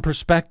with some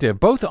perspective,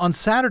 both on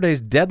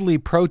Saturday's deadly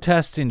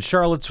protests in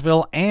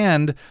Charlottesville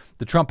and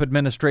the Trump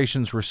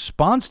administration's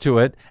response to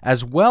it,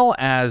 as well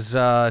as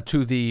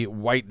to the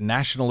white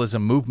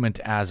nationalism movement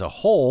as a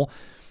whole,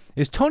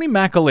 is Tony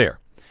McAleer.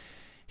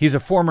 He's a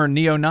former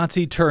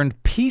neo-Nazi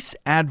turned peace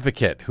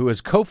advocate who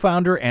is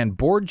co-founder and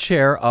board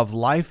chair of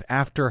Life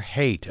After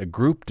Hate, a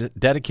group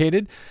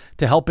dedicated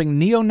to helping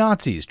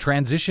neo-Nazis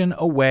transition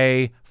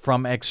away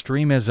from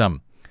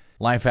extremism.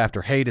 Life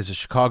After Hate is a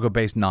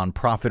Chicago-based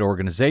nonprofit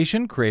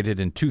organization created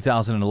in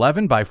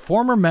 2011 by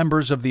former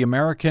members of the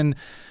American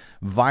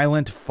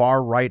violent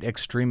far-right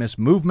extremist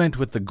movement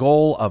with the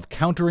goal of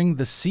countering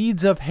the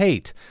seeds of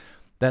hate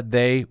that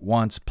they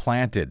once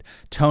planted.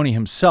 Tony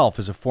himself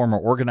is a former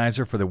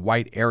organizer for the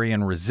White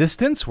Aryan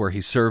Resistance, where he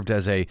served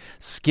as a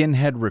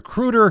skinhead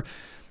recruiter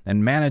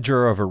and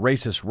manager of a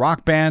racist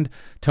rock band.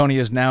 Tony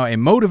is now a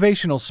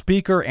motivational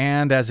speaker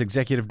and, as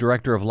executive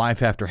director of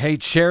Life After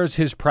Hate, shares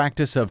his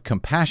practice of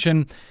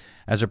compassion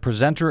as a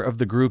presenter of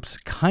the group's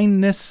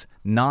Kindness,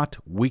 Not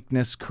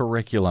Weakness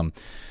curriculum.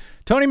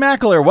 Tony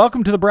McAleer,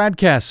 welcome to the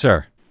BradCast,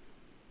 sir.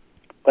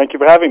 Thank you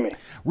for having me.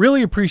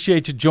 Really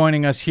appreciate you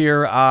joining us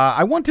here.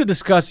 I want to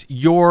discuss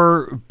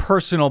your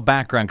personal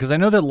background because I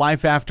know that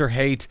Life After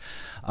Hate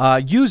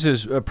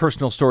uses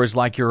personal stories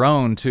like your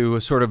own to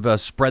sort of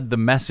spread the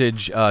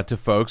message to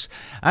folks.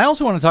 I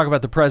also want to talk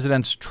about the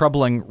president's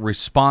troubling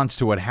response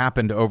to what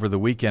happened over the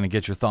weekend and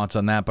get your thoughts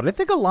on that. But I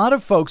think a lot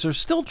of folks are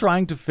still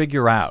trying to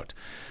figure out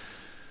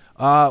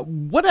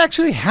what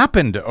actually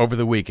happened over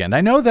the weekend. I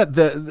know that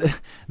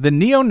the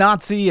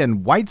neo-Nazi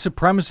and white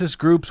supremacist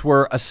groups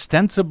were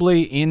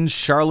ostensibly in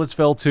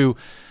Charlottesville to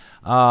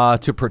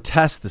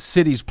protest the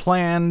city's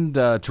plan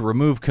to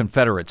remove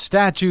Confederate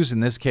statues, in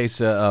this case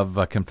of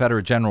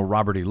Confederate General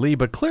Robert E. Lee.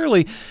 But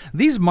clearly,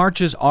 these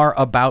marches are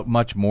about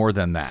much more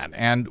than that.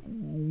 And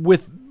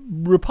with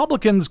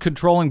Republicans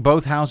controlling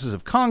both houses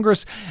of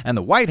Congress and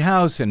the White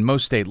House and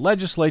most state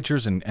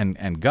legislatures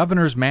and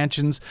governors'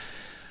 mansions,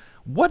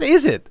 what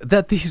is it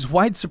that these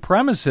white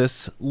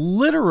supremacists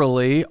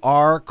literally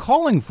are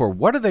calling for?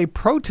 What are they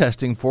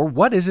protesting for?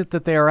 What is it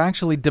that they are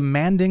actually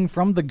demanding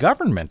from the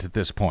government at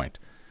this point?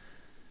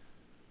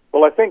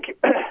 Well, I think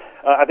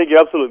you're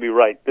absolutely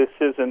right. This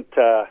isn't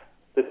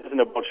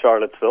about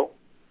Charlottesville.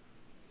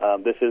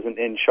 This isn't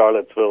in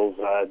Charlottesville's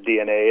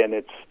DNA, and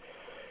it's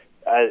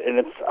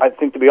I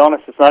think, to be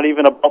honest, it's not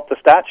even about the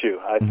statue.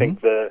 I think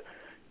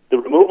the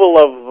removal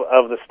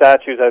of the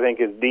statues, I think,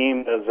 is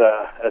deemed as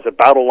a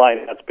battle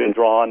line that's been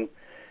drawn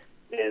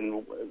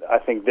in, I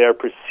think, their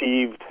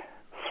perceived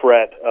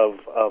threat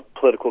of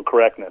political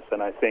correctness,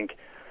 and I think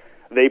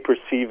they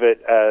perceive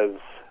it as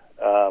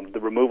the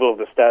removal of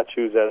the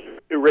statues as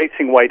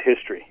erasing white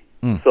history.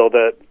 So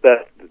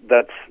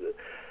that's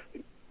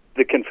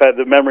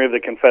the memory of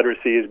the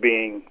Confederacy is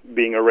being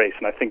erased,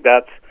 and I think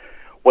that's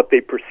what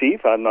they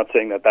perceive. I'm not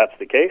saying that that's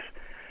the case.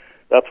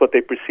 That's what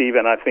they perceive,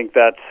 and I think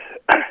that's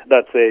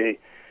a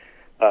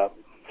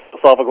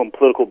philosophical and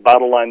political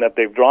battle line that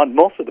they've drawn.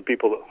 Most of the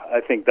people, I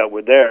think, that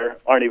were there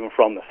aren't even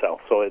from the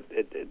South, so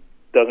it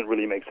doesn't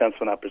really make sense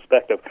from that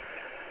perspective.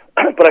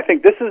 But I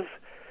think this has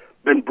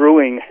been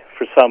brewing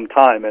for some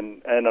time,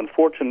 and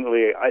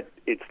unfortunately,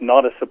 it's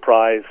not a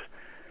surprise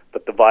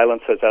that the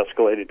violence has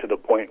escalated to the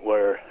point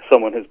where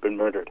someone has been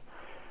murdered.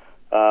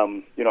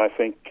 I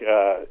think,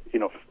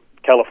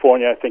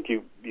 California, I think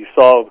you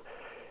saw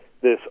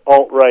this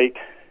alt-right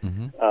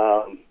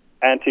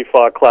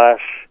Antifa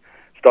clash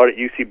start at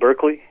UC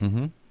Berkeley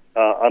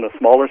on a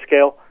smaller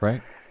scale.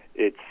 Right.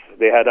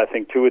 They had, I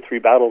think, 2 or 3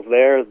 battles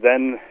there.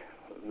 Then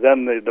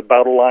the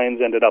battle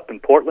lines ended up in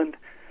Portland,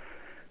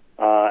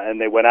 and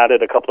they went at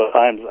it a couple of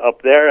times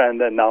up there. And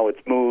then now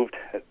it's moved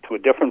to a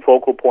different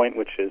focal point,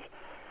 which is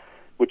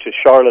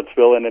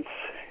Charlottesville, and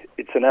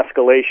it's an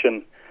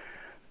escalation,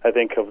 I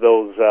think, of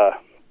those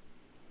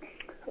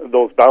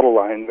battle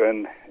lines,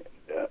 and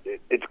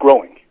it's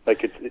growing.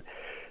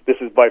 This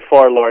is by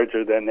far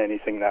larger than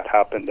anything that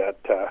happened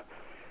at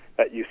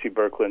UC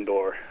Berkeley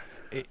or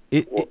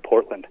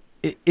Portland.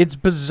 It's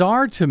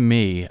bizarre to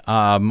me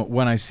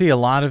when I see a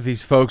lot of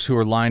these folks who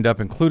are lined up,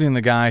 including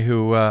the guy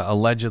who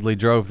allegedly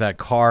drove that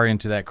car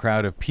into that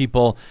crowd of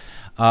people.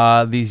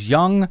 These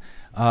young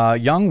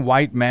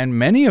white men,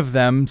 many of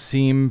them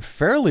seem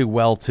fairly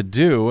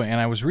well-to-do.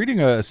 And I was reading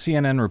a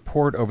CNN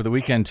report over the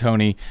weekend,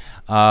 Tony.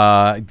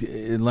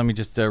 Let me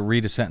just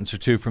read a sentence or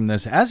two from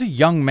this. As a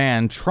young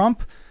man,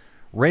 Trump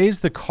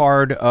raised the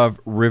card of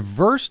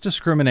reverse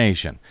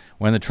discrimination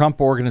when the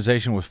Trump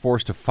organization was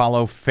forced to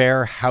follow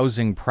fair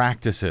housing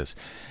practices.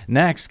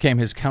 Next came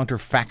his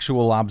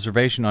counterfactual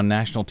observation on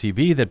national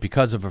TV that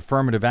because of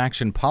affirmative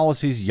action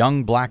policies,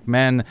 young black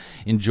men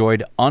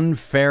enjoyed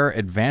unfair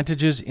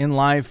advantages in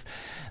life.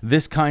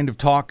 This kind of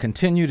talk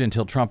continued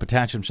until Trump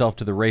attached himself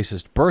to the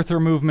racist birther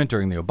movement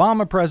during the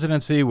Obama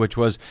presidency, which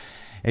was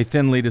a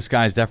thinly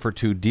disguised effort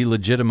to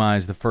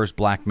delegitimize the first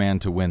black man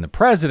to win the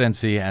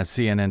presidency, as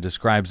CNN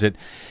describes it.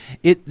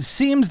 It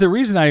seems, the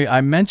reason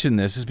I mention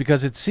this is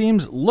because it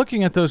seems,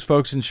 looking at those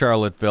folks in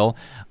Charlottesville,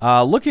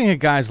 looking at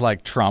guys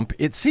like Trump,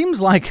 it seems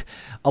like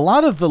a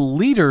lot of the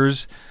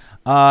leaders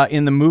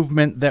in the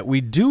movement that we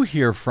do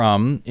hear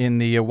from in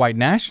the white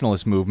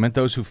nationalist movement,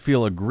 those who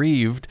feel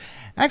aggrieved,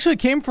 actually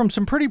came from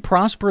some pretty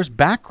prosperous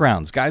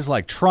backgrounds. Guys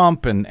like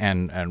Trump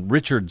and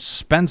Richard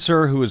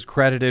Spencer, who is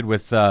credited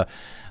with the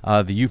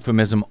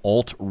euphemism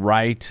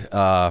alt-right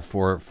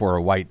for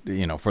a white,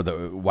 for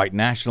the white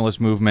nationalist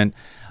movement.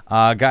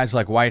 Guys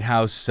like White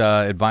House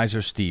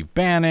advisor Steve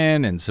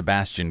Bannon and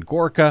Sebastian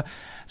Gorka.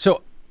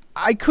 So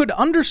I could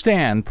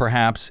understand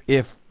perhaps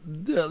if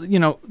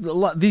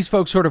these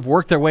folks sort of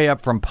worked their way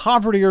up from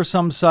poverty or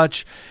some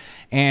such,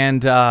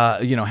 and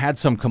had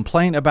some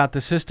complaint about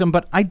the system.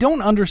 But I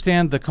don't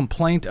understand the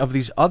complaint of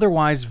these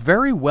otherwise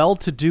very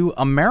well-to-do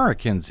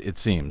Americans, it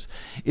seems.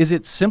 Is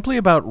it simply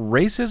about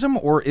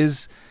racism, or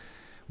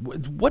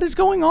what is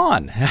going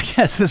on? I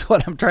guess is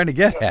what I'm trying to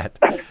get at.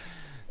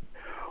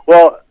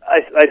 Well,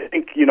 I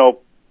think,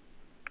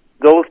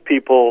 those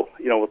people,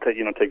 we'll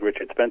take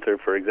Richard Spencer,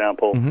 for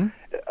example,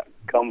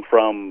 come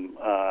from,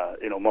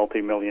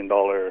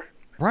 multi-million-dollar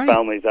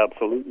families,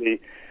 absolutely.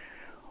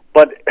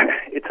 But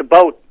it's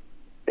about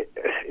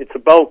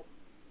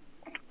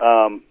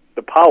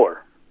the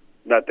power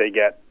that they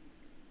get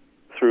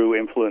through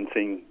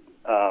influencing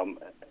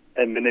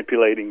and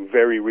manipulating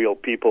very real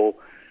people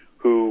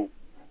who,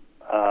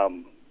 I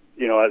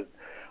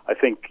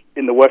think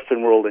in the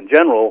Western world in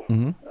general,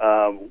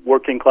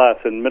 working class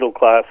and middle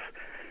class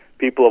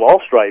people of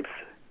all stripes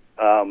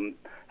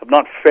have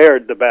not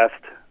fared the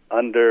best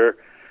under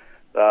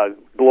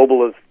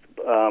globalist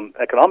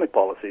economic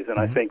policies. And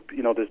I think,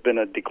 there's been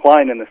a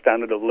decline in the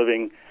standard of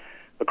living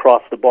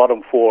across the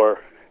bottom four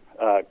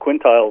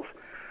quintiles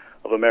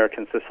of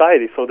American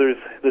society. So there's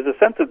a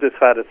sense of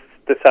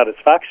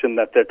dissatisfaction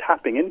that they're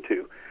tapping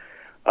into,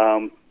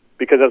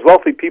 because as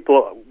wealthy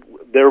people,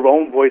 their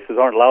own voices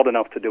aren't loud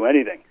enough to do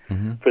anything.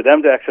 For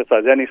them to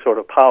exercise any sort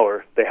of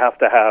power, they have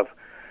to have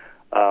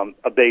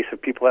a base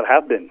of people that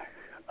have been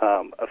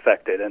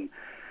affected. And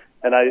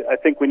I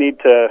think we need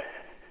to,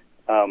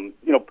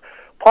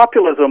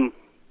 populism,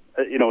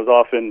 is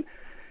often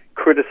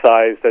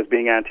criticized as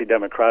being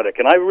anti-democratic.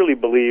 And I really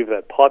believe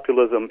that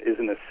populism is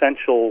an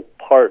essential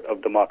part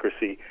of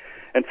democracy.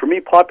 And for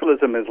me,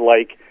 populism is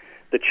like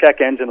the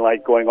check engine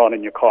light going on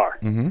in your car.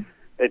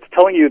 It's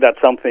telling you that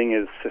something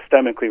is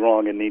systemically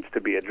wrong and needs to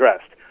be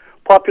addressed.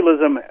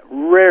 Populism,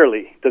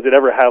 rarely does it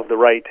ever have the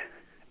right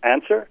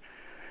answer,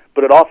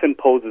 but it often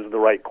poses the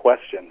right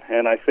question.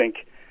 And I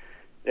think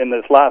in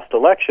this last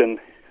election,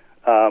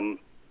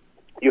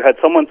 you had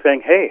someone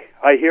saying, hey,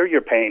 I hear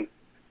your pain,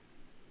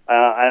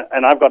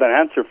 and I've got an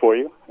answer for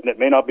you, and it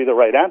may not be the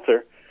right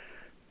answer.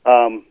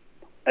 And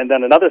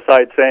then another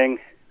side saying,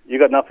 you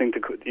got nothing to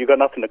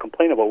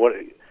complain about. What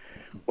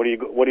are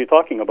you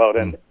talking about?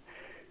 And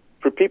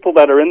for people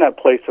that are in that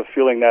place of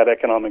feeling that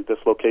economic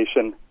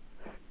dislocation,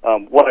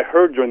 what I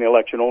heard during the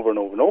election over and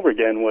over and over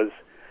again was,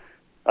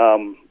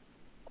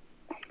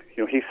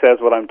 he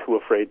says what I'm too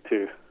afraid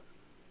to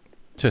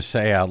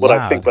say out what loud.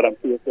 I think, but I'm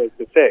too afraid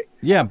to say.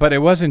 Yeah, but it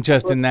wasn't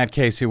just in that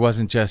case. It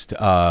wasn't just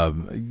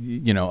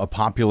a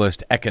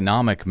populist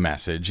economic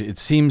message. It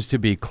seems to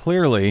be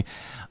clearly,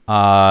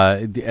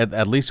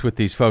 at least with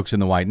these folks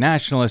in the white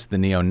nationalists, the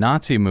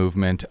neo-Nazi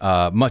movement,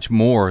 much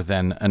more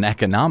than an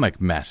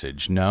economic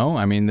message. No,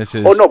 I mean this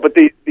is. Oh no, but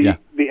the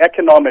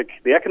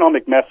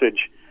economic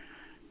message.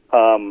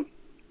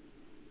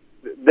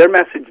 Their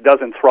message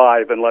doesn't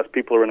thrive unless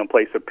people are in a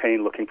place of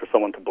pain looking for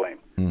someone to blame.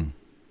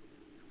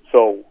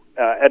 So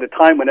at a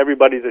time when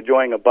everybody's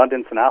enjoying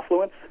abundance and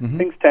affluence,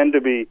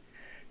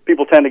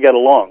 people tend to get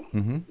along.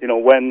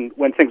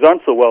 When things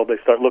aren't so well, they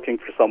start looking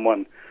for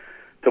someone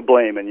to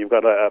blame, and you've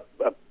got a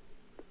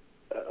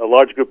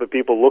large group of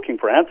people looking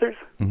for answers,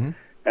 and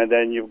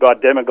then you've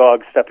got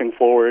demagogues stepping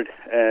forward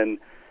and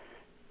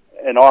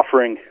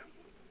offering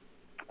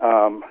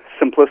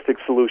simplistic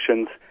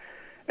solutions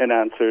and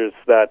answers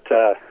that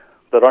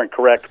aren't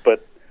correct,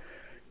 but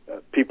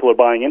people are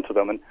buying into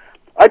them. And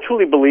I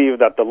truly believe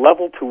that the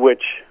level to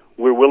which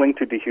we're willing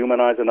to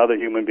dehumanize another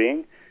human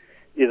being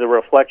is a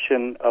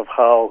reflection of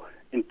how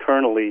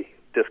internally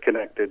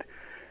disconnected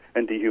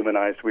and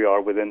dehumanized we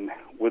are within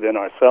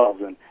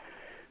ourselves. And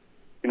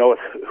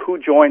who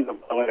joined the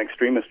violent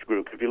extremist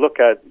group? If you look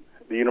at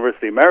the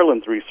University of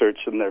Maryland's research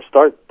in their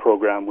START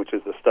program, which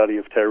is the study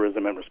of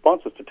terrorism and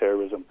responses to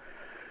terrorism,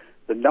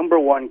 the number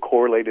one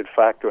correlated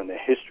factor in the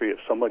history of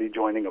somebody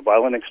joining a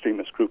violent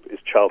extremist group is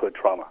childhood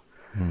trauma.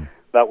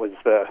 That was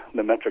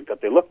the metric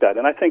that they looked at.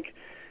 And I think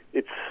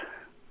it's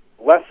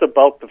less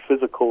about the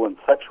physical and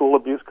sexual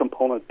abuse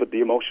component, but the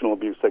emotional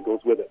abuse that goes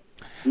with it.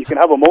 You can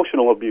have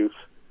emotional abuse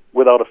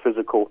without a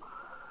physical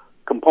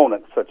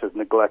component, such as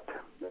neglect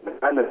and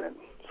abandonment.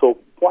 So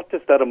what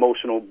does that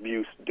emotional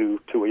abuse do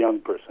to a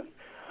young person?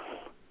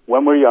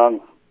 When we're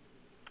young,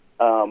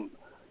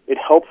 it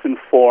helps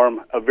inform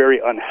a very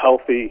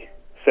unhealthy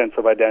sense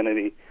of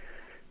identity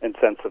and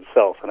sense of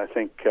self. And I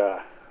think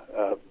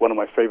one of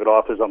my favorite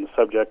authors on the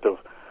subject of,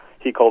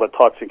 he called it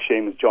toxic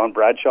shame, is John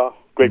Bradshaw.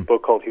 Great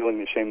book called Healing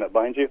the Shame That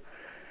Binds You.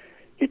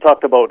 He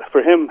talked about,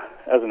 for him,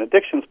 as an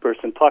addictions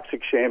person,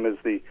 toxic shame is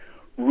the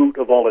root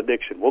of all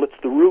addiction. Well, it's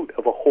the root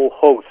of a whole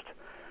host,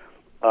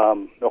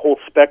 the whole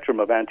spectrum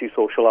of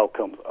antisocial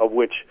outcomes, of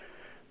which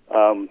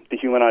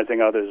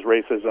dehumanizing others,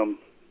 racism,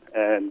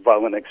 and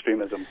violent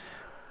extremism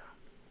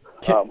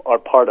are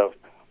part of.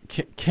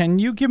 Can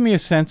you give me a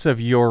sense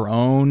of your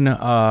own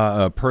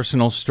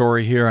personal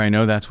story here? I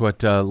know that's what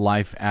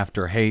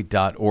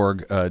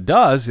lifeafterhate.org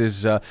does,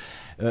 is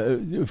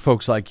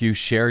folks like you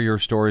share your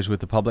stories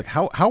with the public.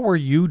 How were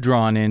you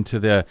drawn into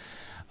the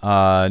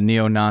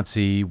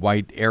neo-Nazi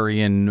white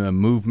Aryan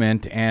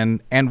movement,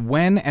 and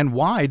when and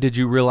why did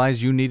you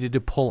realize you needed to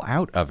pull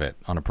out of it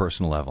on a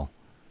personal level?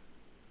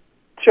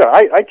 Sure.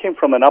 I came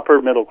from an upper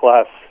middle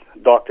class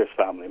doctor's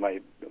family. My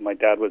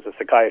dad was a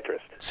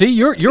psychiatrist. See,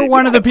 you're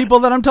one of the people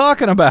that I'm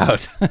talking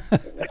about.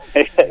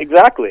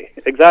 Exactly.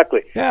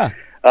 Yeah.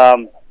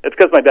 It's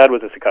because my dad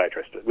was a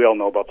psychiatrist. We all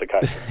know about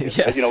psychiatrists.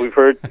 Yes. We've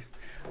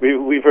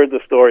heard the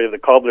story of the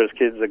cobbler's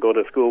kids that go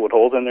to school with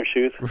holes in their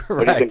shoes. Right.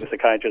 What do you think the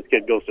psychiatrist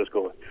kid goes to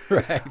school with?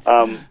 Right.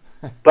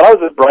 But I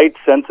was a bright,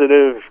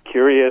 sensitive,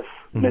 curious,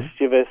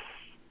 mischievous,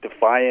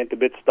 defiant, a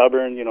bit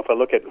stubborn. If I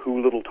look at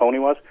who little Tony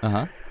was.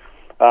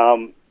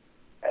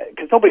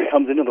 because nobody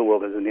comes into the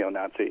world as a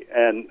neo-Nazi,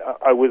 and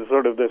I was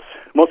sort of this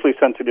mostly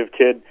sensitive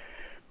kid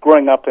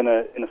growing up in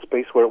a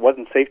space where it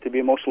wasn't safe to be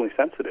emotionally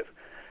sensitive.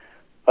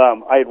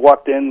 I had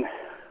walked in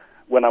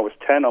when I was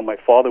 10 on my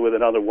father with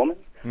another woman,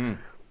 and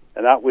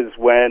that was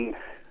when,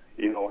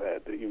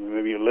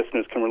 maybe your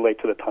listeners can relate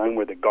to the time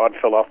where the God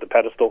fell off the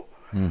pedestal,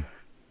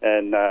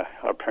 and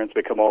our parents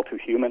become all too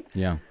human.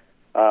 Yeah.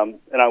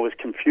 And I was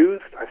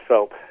confused. I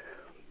felt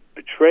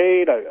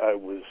betrayed. I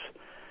was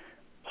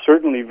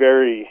certainly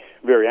very,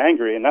 very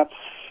angry, and that's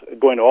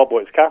going to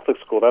all-boys Catholic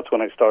school. That's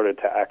when I started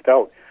to act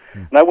out.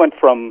 And I went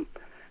from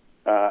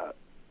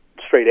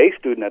straight A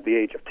student at the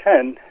age of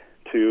 10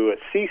 to a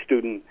C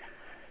student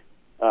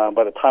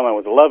by the time I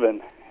was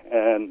 11.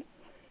 And,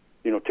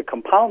 to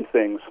compound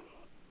things,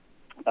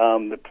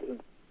 the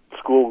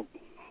school,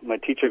 my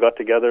teacher got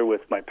together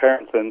with my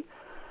parents, and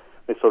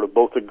they sort of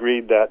both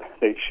agreed that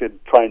they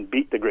should try and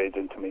beat the grades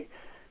into me.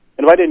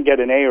 And if I didn't get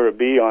an A or a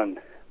B on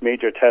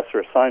major tests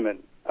or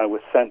assignment, I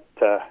was sent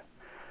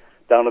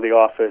down to the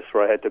office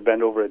where I had to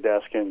bend over a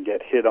desk and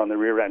get hit on the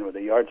rear end with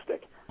a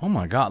yardstick. Oh,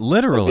 my God,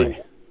 literally.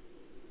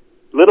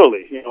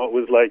 Literally. It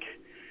was like,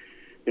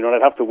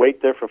 I'd have to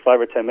wait there for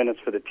 5 or 10 minutes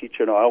for the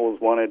teacher, and I always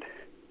wanted,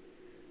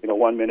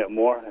 1 minute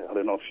more. I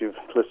don't know if you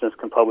listeners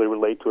can probably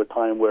relate to a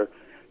time where,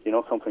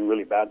 something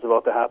really bad's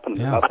about to happen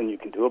and there's nothing you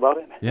can do about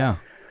it. Yeah.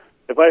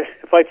 If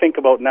I think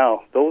about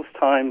now, those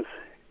times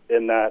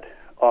in that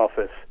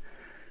office,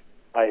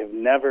 I have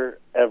never,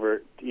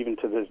 ever, even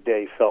to this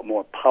day, felt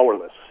more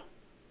powerless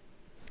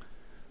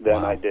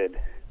than I did.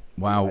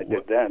 Wow. I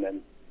did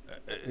then.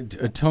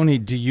 And Tony,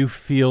 do you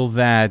feel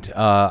that,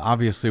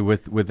 obviously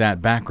with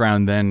that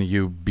background, then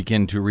you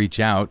begin to reach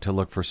out to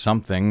look for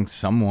something,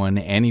 someone,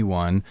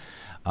 anyone.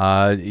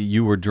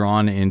 You were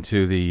drawn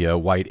into the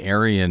white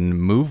Aryan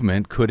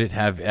movement. Could it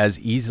have as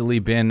easily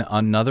been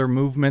another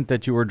movement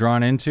that you were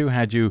drawn into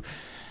had you,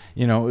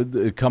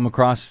 come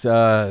across,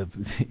 an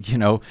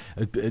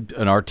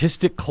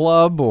artistic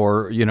club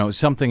or,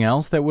 something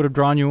else that would have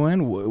drawn you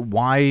in?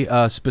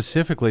 Why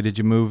specifically did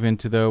you move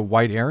into the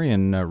white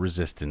Aryan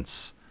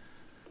resistance?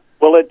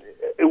 Well,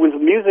 it was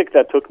music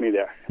that took me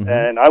there. Mm-hmm.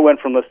 And I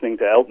went from listening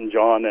to Elton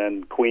John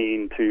and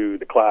Queen to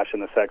The Clash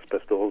and the Sex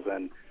Pistols,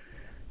 and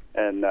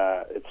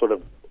it sort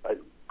of, I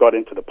got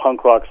into the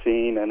punk rock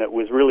scene, and it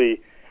was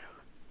really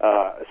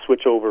a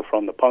switch over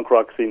from the punk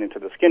rock scene into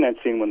the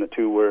skinhead scene when the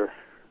two were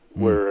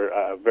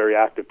very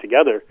active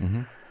together,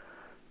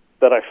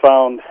 that I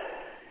found,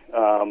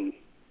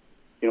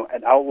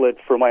 an outlet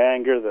for my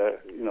anger. The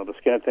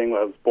skinhead thing.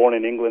 I was born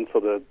in England, so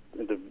the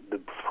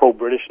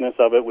pro-Britishness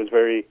of it was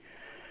very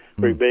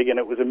big, and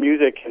it was a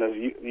music and a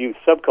youth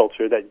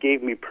subculture that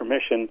gave me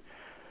permission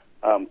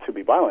to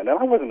be violent. And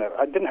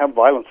I didn't have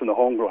violence in the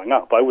home growing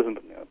up. When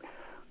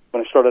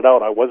I started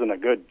out, I wasn't a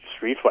good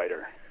street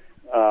fighter,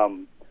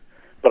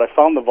 but I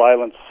found the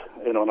violence.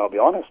 And I'll be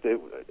honest,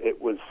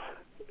 it was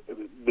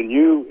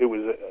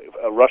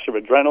a rush of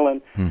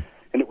adrenaline, and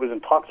it was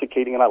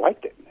intoxicating, and I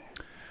liked it.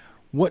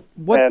 What?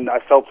 And I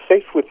felt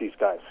safe with these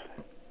guys,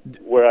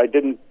 where I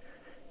didn't,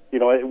 it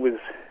was,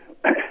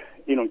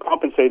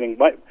 compensating.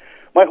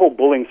 My whole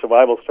bullying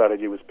survival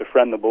strategy was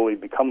befriend the bully,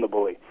 become the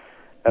bully.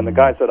 And the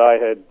guys that I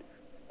had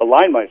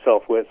aligned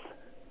myself with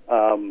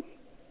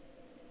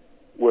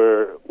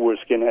were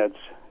skinheads.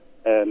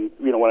 And,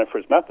 when I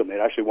first met them, they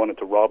actually wanted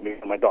to rob me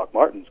of my Doc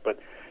Martens, but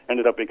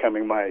ended up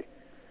becoming my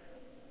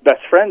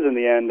best friends in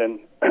the end. And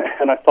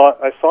I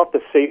sought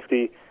the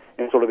safety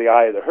in sort of the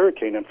eye of the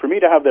hurricane. And for me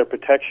to have their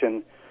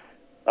protection,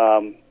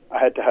 I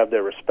had to have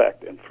their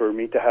respect. And for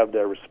me to have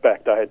their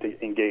respect, I had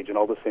to engage in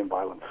all the same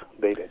violence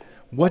they did.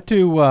 What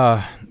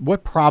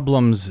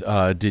problems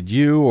did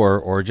you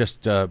or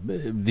just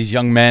these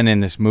young men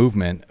in this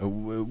movement,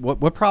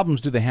 what problems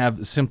do they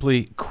have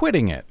simply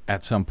quitting it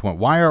at some point?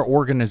 Why are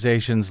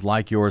organizations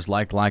like yours,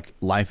 like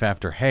Life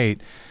After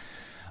Hate,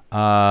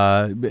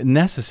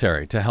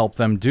 necessary to help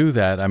them do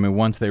that? I mean,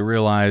 once they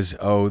realize,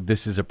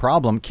 this is a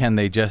problem, can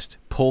they just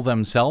pull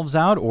themselves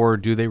out, or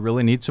do they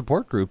really need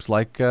support groups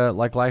like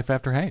Life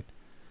After Hate?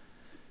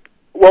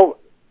 Well,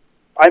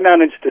 I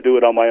managed to do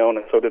it on my own,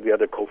 and so did the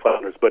other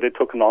co-founders. But it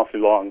took an awfully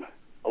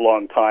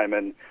long time,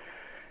 and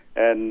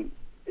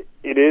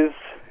it is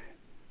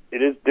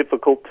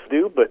difficult to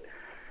do. But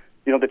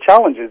the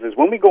challenge is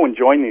when we go and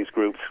join these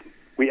groups,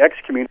 we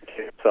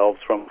excommunicate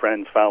ourselves from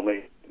friends,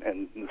 family,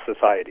 and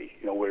society.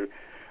 We're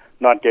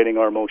not getting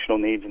our emotional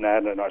needs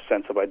met and our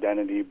sense of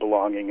identity,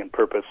 belonging, and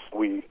purpose.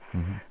 We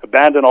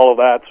abandon all of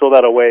that, throw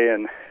that away,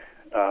 and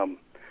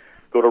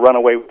go to run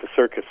away with the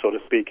circus, so to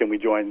speak, and we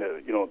join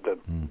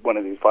one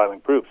of these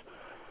violent groups.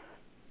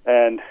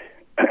 And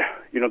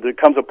there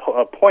comes a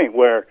point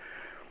where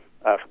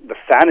the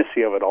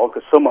fantasy of it all,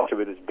 because so much of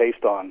it is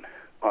based on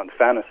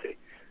fantasy.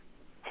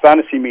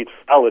 Fantasy meets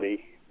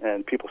reality,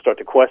 and people start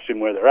to question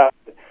where they're at.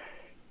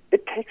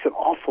 It takes an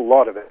awful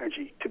lot of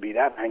energy to be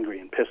that angry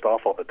and pissed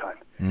off all the time,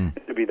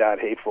 to be that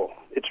hateful.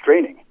 It's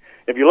draining.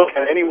 If you look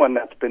at anyone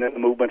that's been in the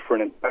movement for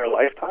an entire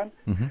lifetime,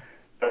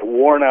 they're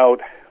worn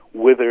out,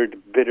 withered,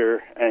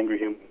 bitter, angry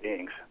human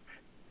beings.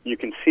 You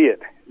can see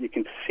it. You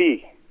can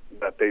see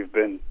that they've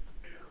been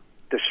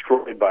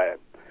destroyed by it.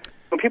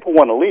 When people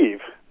want to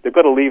leave, they've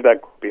got to leave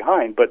that group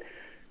behind. But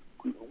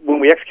when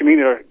we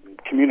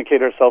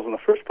excommunicate ourselves in the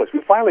first place,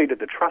 we violated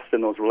the trust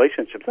in those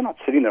relationships. They're not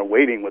sitting there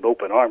waiting with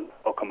open arms to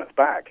welcome us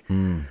back.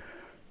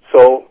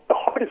 So the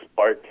hardest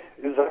part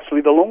is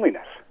actually the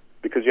loneliness,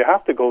 because you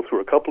have to go through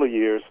a couple of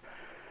years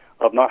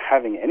of not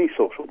having any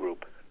social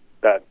group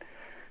that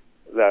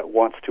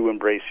wants to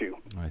embrace you.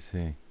 I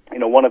see. You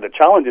know, one of the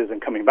challenges in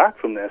coming back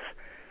from this,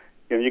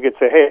 you know, you could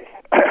say, hey,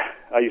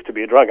 I used to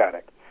be a drug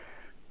addict.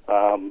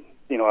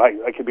 You know,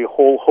 I could be a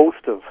whole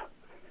host of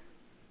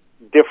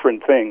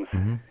different things,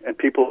 and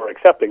people are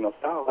accepting. They'll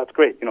say, oh, that's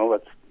great. You know,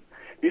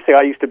 you say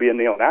I used to be a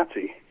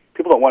neo-Nazi,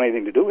 people don't want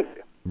anything to do with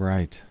you.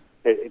 Right.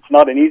 It's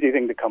not an easy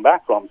thing to come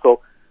back from.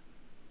 So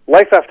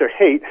Life After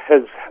Hate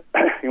has,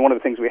 you know, one of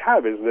the things we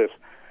have is this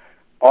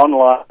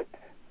online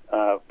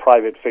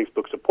private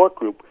Facebook support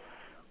group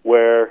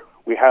where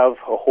we have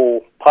a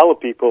whole pile of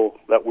people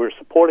that we're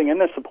supporting, and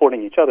they're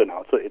supporting each other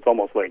now. So it's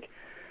almost like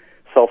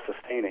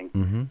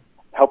self-sustaining,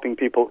 helping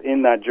people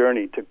in that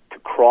journey to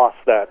cross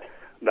that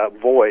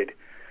void.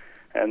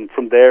 And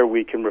from there,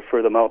 we can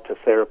refer them out to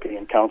therapy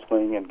and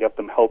counseling and get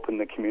them help in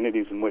the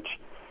communities in which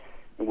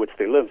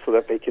they live, so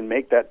that they can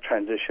make that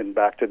transition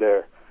back to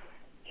their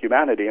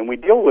humanity. And we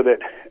deal with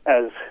it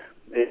as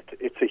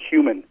it's a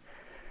human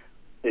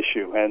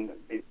issue, and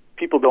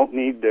people don't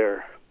need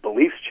their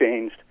beliefs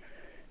changed.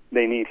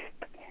 They need,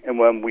 and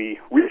when we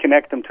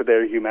reconnect them to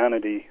their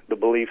humanity, the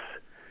beliefs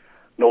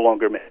no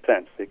longer make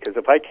sense. Because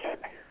if I can't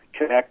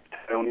connect to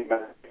my own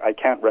humanity, I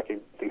can't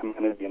recognize the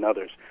humanity in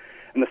others.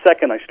 And the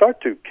second I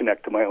start to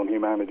connect to my own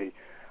humanity,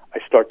 I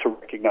start to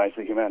recognize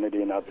the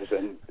humanity in others,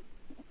 and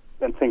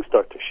then things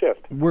start to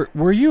shift.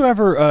 Were you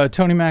ever,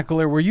 Tony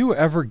McAleer, were you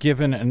ever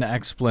given an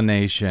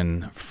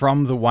explanation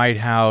from the White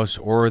House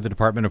or the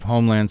Department of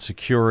Homeland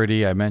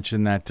Security? I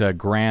mentioned that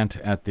grant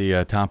at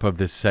the top of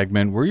this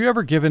segment. Were you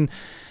ever given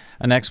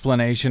an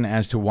explanation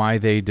as to why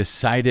they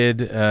decided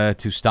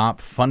to stop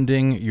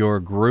funding your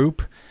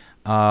group?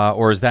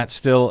 Or is that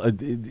still,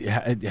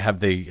 have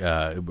they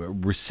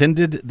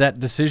rescinded that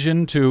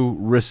decision to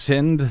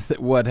rescind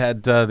what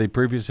had the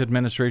previous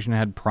administration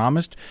had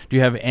promised? Do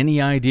you have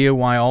any idea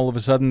why all of a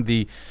sudden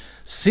the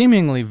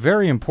seemingly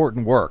very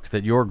important work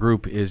that your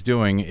group is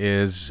doing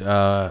is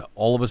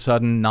all of a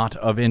sudden not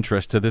of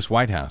interest to this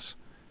White House?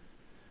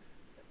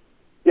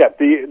 Yeah,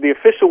 the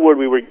official word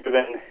we were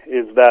given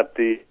is that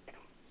the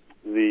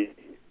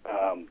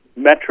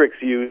metrics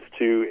used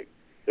to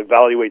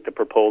evaluate the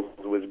proposals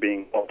was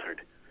being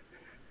altered.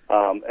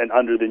 And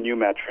under the new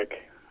metric,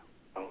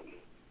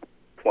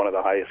 it's one of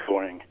the highest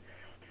scoring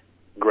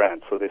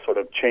grants. So they sort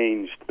of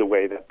changed the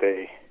way that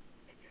they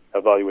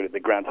evaluated the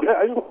grants. And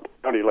I just want to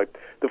tell you, like,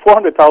 the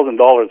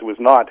 $400,000 was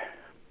not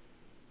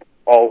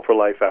all for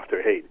Life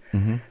After Hate.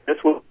 This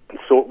was,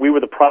 so we were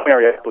the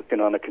primary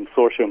applicant on a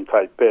consortium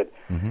type bid.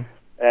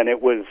 And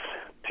it was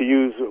to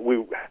use, we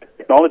had a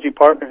technology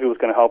partner who was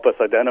going to help us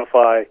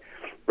identify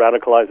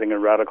radicalizing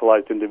and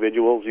radicalized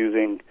individuals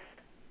using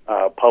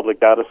public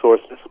data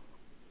sources.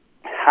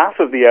 Half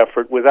of the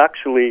effort was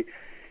actually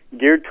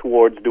geared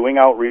towards doing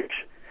outreach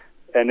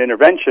and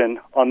intervention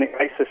on the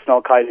ISIS and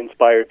Al-Qaeda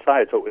inspired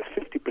side. So it was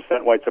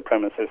 50% white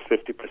supremacists,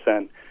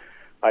 50%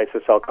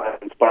 ISIS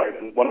Al-Qaeda inspired.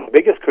 And one of the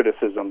biggest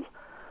criticisms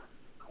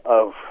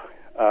of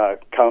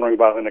countering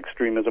violent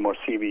extremism or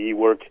CVE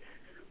work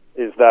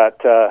is that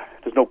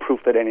there's no proof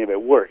that any of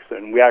it works.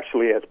 And we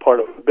actually, as part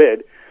of the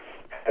bid,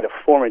 had a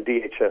former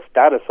DHS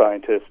data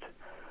scientist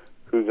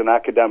who's an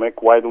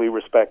academic, widely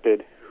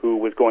respected, who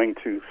was going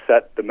to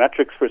set the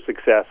metrics for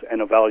success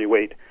and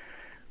evaluate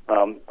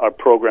our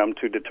program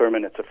to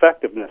determine its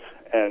effectiveness.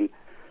 And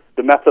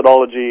the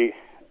methodology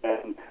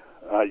and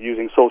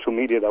using social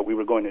media that we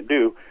were going to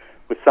do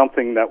was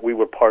something that we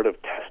were part of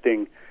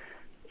testing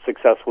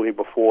successfully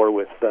before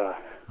with a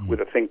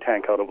think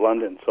tank out of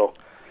London. So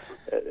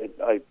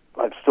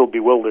I'm still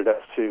bewildered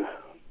as to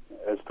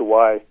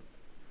why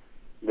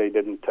they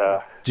didn't.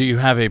 Do you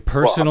have a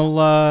personal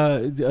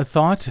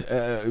thought,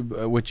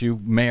 which you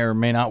may or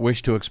may not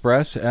wish to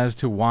express, as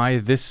to why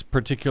this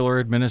particular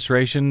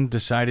administration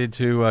decided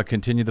to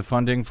continue the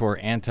funding for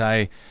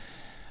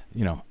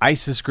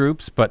ISIS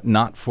groups, but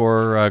not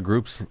for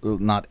groups,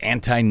 not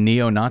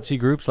anti-neo-Nazi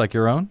groups like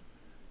your own?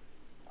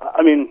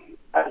 I mean,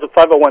 as a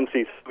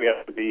 501c, we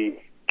have to be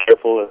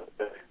careful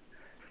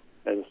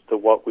as to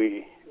what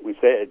we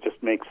say. It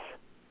just makes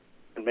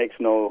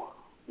no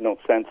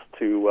sense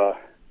to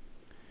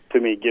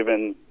me,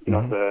 given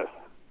the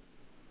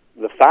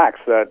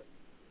facts that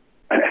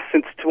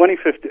since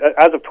 2015,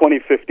 as of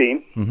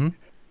 2015,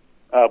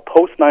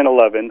 post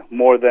 9/11,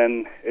 more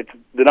than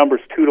the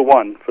number's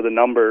 2-to-1 for the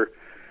number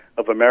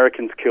of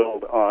Americans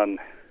killed on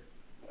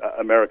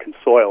American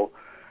soil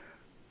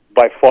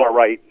by far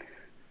right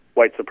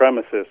white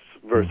supremacists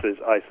versus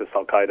ISIS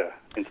Al-Qaeda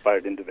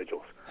inspired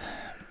individuals.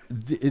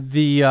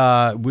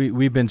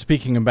 We've been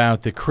speaking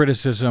about the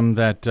criticism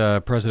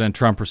that President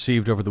Trump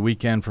received over the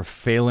weekend for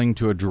failing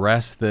to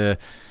address the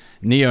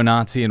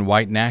neo-Nazi and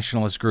white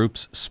nationalist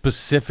groups,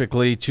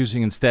 specifically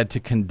choosing instead to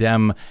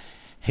condemn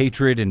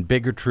hatred and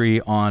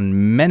bigotry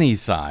on many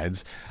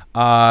sides.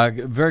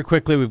 Very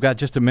quickly, we've got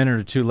just a minute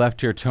or two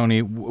left here,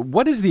 Tony.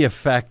 What is the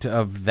effect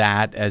of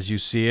that, as you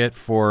see it,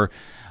 for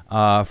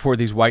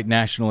these white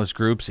nationalist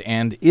groups?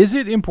 And is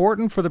it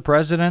important for the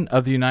President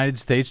of the United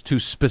States to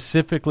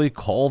specifically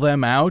call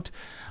them out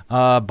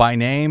by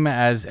name,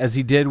 as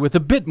he did with a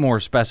bit more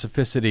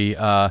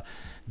specificity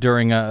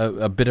during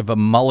a bit of a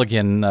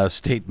mulligan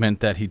statement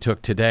that he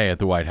took today at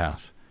the White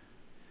House?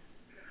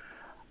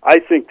 I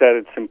think that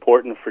it's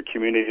important for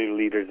community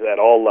leaders at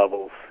all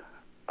levels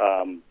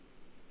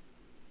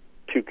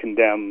to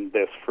condemn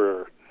this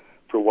for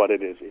what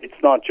it is.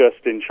 It's not just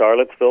in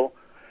Charlottesville.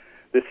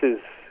 This has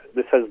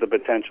the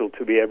potential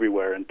to be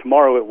everywhere, and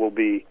tomorrow it will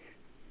be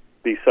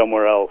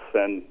somewhere else.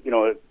 And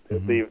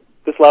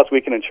this last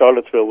weekend in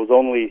Charlottesville was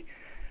only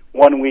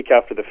 1 week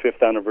after the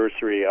 5th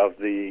anniversary of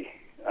the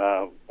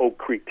Oak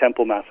Creek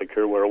Temple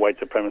massacre, where a white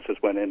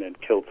supremacist went in and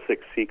killed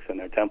 6 Sikhs in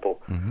their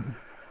temple.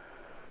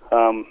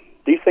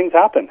 These things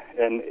happen,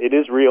 and it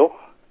is real,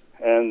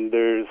 and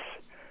there's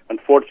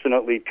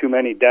unfortunately too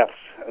many deaths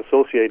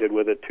associated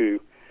with it to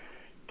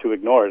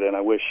ignore it. And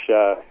I wish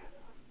the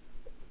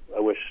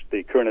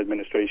current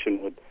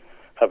administration would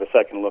have a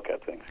second look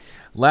at things.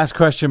 Last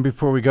question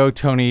before we go,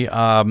 Tony.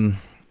 As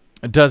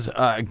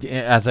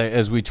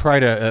we try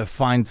to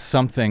find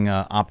something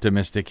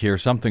optimistic here,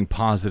 something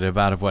positive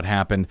out of what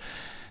happened,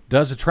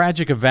 does a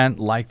tragic event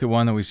like the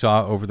one that we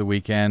saw over the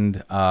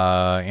weekend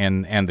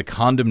and the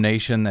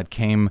condemnation that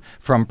came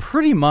from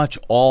pretty much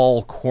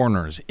all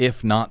corners,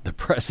 if not the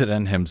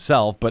president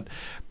himself, but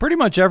pretty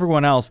much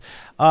everyone else,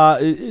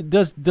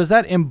 does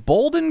that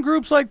embolden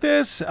groups like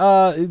this,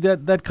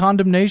 that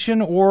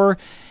condemnation, or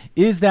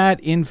is that,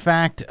 in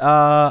fact,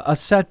 a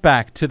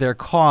setback to their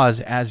cause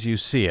as you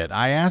see it?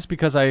 I ask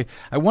because I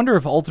wonder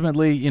if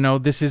ultimately,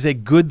 this is a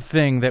good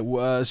thing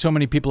that so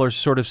many people are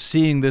sort of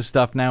seeing this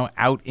stuff now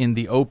out in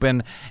the open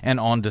and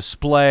on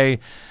display,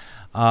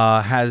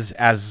 has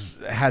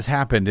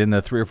happened in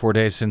the 3 or 4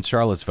 days since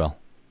Charlottesville.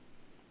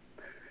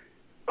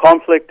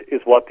 Conflict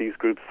is what these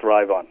groups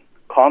thrive on.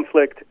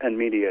 Conflict and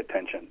media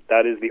attention.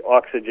 That is the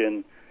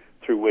oxygen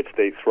through which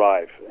they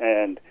thrive.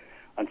 And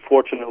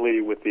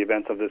unfortunately, with the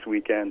events of this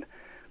weekend,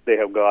 they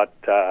have got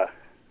a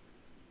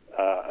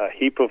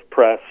heap of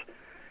press,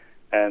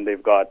 and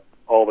they've got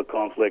all the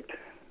conflict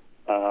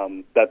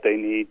that they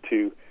need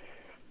to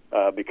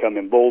become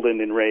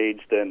emboldened,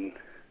 enraged, and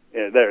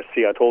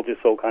see, I told you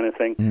so kind of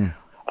thing.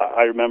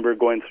 I remember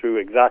going through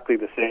exactly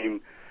the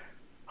same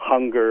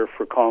hunger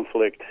for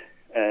conflict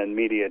and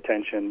media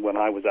attention when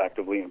I was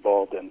actively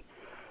involved. And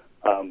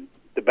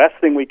the best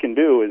thing we can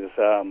do is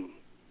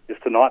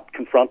to not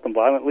confront them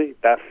violently.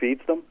 That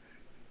feeds them,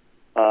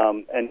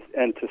 and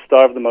to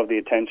starve them of the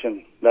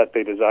attention that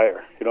they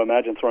desire.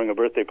 Imagine throwing a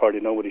birthday party,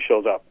 nobody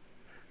shows up.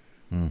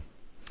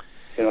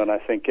 And I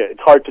think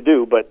it's hard to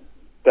do, but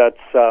that's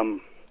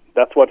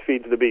what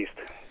feeds the beast.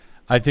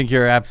 I think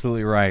you're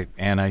absolutely right,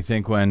 and I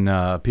think when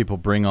people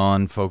bring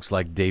on folks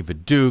like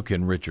David Duke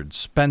and Richard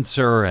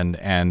Spencer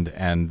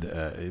and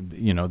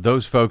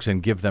those folks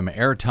and give them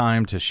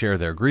airtime to share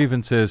their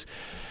grievances,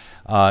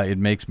 it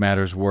makes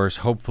matters worse.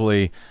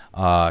 Hopefully,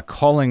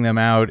 calling them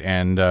out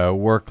and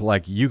work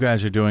like you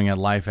guys are doing at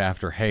Life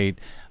After Hate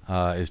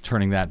is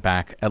turning that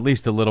back at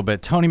least a little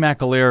bit. Tony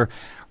McAleer,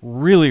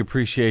 really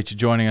appreciate you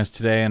joining us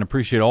today and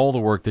appreciate all the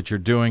work that you're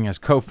doing as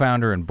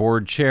co-founder and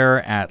board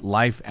chair at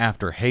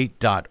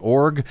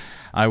lifeafterhate.org.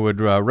 I would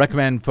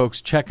recommend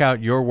folks check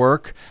out your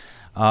work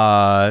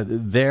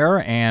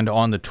there and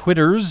on the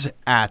Twitters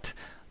at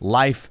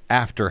Life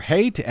After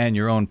Hate and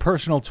your own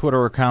personal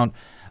Twitter account,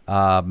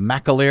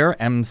 McAleer,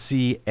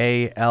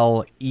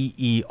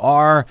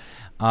 McAleer.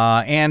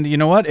 And you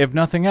know what? If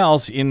nothing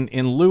else, in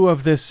lieu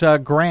of this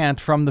grant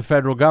from the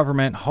federal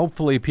government,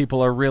 hopefully people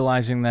are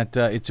realizing that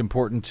it's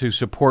important to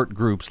support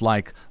groups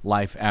like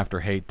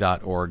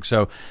lifeafterhate.org.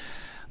 So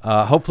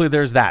hopefully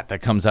there's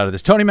that comes out of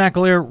this. Tony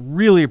McAleer,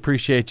 really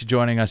appreciate you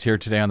joining us here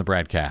today on the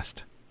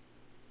BradCast.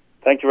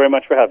 Thank you very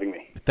much for having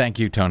me. Thank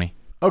you, Tony.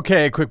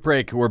 Okay, quick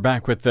break. We're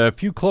back with a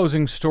few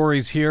closing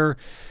stories here.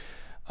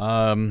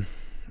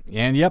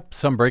 And yep,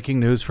 some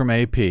breaking news from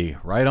AP.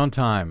 Right on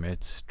time.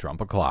 It's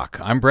Trump o'clock.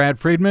 I'm Brad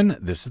Friedman.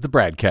 This is the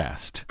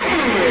BradCast.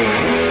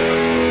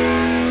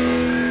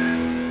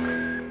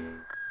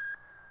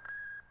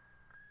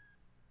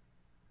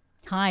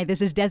 Hi,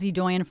 this is Desi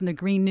Doyen from the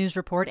Green News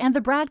Report and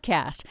the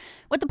BradCast.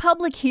 What the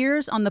public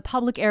hears on the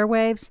public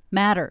airwaves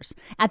matters.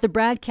 At the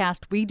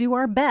BradCast, we do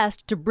our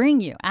best to bring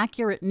you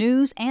accurate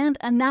news and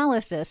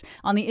analysis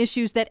on the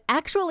issues that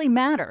actually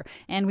matter,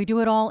 and we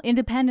do it all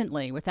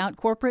independently, without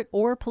corporate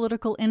or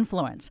political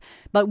influence.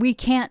 But we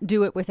can't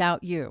do it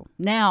without you,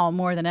 now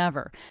more than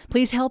ever.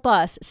 Please help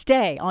us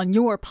stay on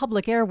your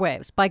public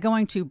airwaves by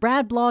going to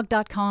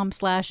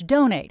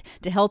bradblog.com/donate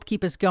to help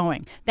keep us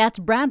going. That's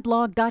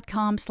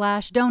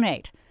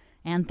bradblog.com/donate.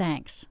 And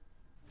thanks.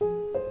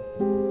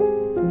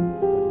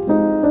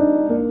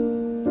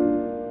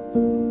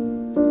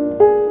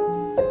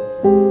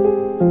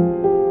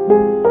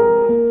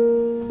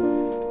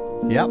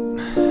 Yep.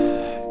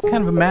 Kind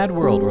kind of a mad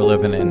world we're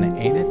living in,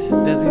 ain't it,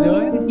 Desi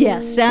Doyen?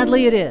 Yes,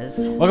 sadly it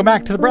is. Welcome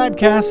back to the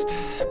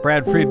BradCast.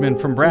 Brad Friedman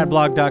from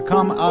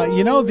BradBlog.com.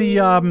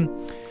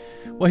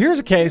 Well, here's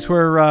a case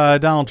where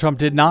Donald Trump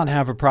did not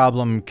have a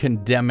problem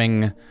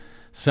condemning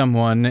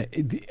someone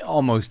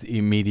almost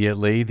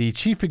immediately. The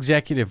chief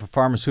executive of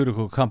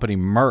pharmaceutical company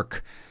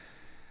Merck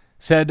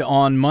said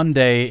on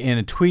Monday in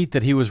a tweet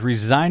that he was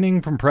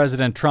resigning from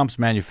President Trump's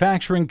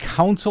manufacturing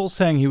council,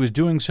 saying he was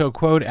doing so,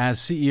 quote, as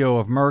CEO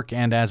of Merck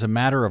and as a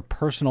matter of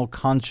personal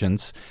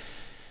conscience.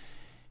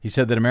 He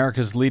said that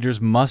America's leaders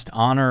must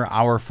honor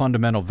our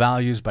fundamental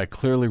values by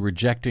clearly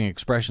rejecting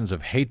expressions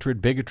of hatred,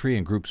 bigotry,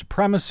 and group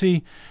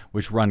supremacy,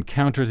 which run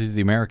counter to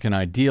the American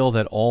ideal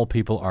that all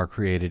people are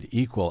created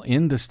equal.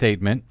 In the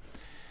statement,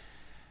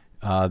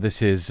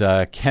 this is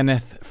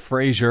Kenneth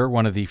Frazier,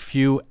 one of the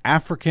few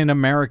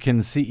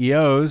African-American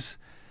CEOs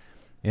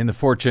in the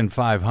Fortune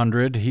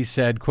 500. He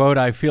said, quote,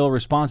 I feel a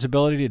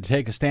responsibility to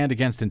take a stand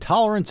against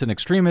intolerance and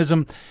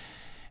extremism.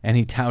 And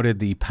he touted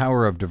the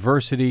power of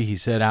diversity. He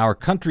said, our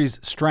country's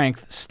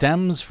strength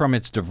stems from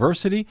its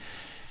diversity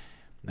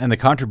and the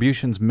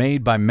contributions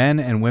made by men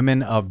and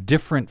women of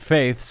different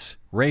faiths,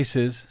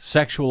 races,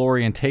 sexual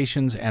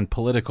orientations, and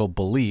political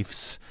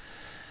beliefs.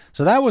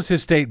 So that was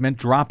his statement,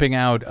 dropping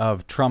out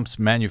of Trump's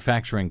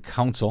manufacturing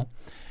council.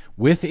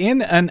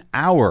 Within an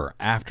hour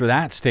after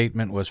that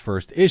statement was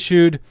first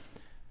issued,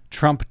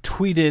 Trump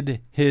tweeted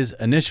his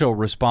initial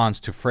response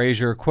to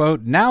Frazier,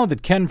 quote, now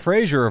that Ken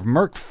Frazier of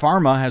Merck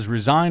Pharma has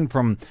resigned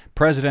from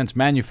President's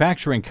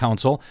Manufacturing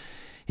Council,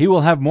 he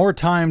will have more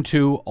time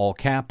to, all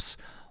caps,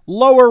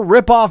 lower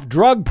rip-off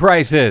drug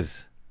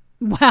prices.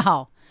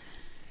 Wow.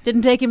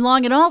 Didn't take him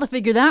long at all to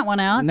figure that one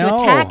out. No. To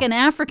attack an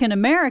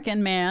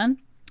African-American man.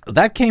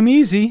 That came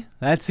easy.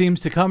 That seems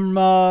to come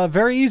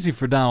very easy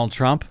for Donald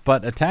Trump.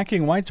 But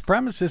attacking white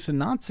supremacists and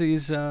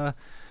Nazis,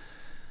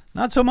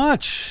 not so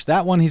much.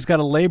 That one he's got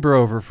to labor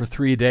over for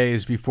 3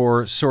 days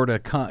before sort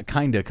of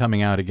kind of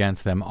coming out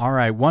against them. All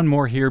right, one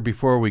more here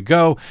before we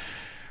go.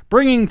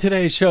 Bringing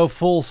today's show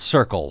full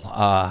circle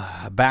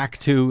back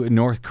to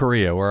North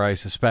Korea, where I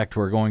suspect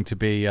we're going to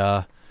be,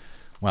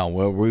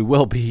 we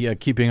will be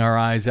keeping our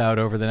eyes out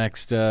over the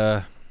next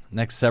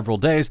several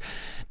days.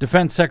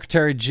 Defense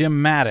Secretary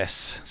Jim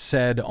Mattis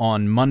said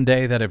on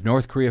Monday that if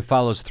North Korea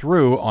follows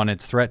through on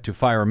its threat to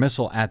fire a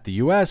missile at the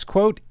U.S.,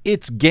 quote,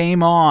 it's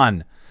game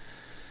on.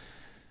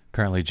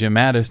 Apparently, Jim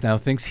Mattis now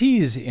thinks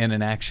he's in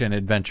an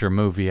action-adventure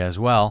movie as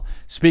well.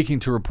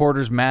 Speaking to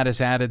reporters, Mattis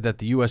added that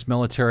the U.S.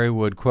 military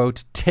would,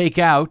 quote, take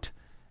out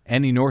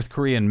any North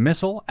Korean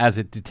missile as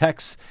it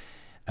detects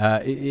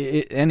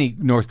any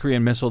North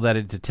Korean missile that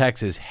it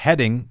detects is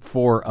heading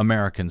for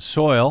American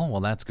soil.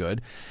 Well, that's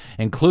good.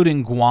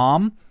 Including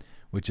Guam,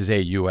 which is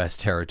a U.S.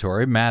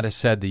 territory. Mattis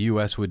said the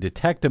U.S. would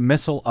detect a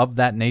missile of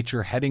that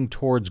nature heading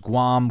towards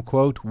Guam,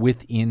 quote,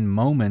 within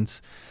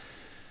moments.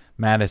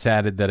 Mattis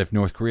added that if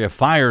North Korea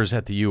fires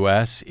at the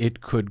U.S.,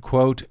 it could,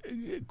 quote,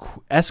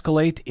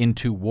 escalate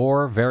into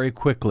war very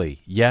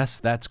quickly. Yes,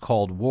 that's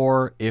called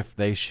war if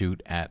they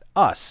shoot at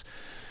us.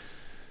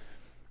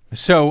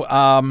 So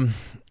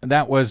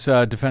that was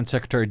Defense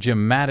Secretary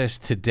Jim Mattis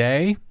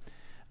today,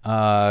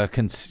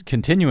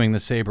 continuing the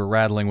saber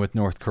rattling with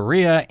North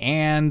Korea.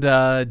 And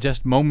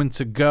just moments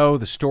ago,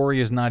 the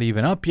story is not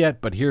even up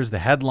yet, but here's the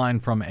headline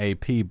from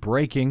AP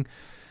breaking.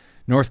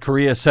 North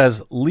Korea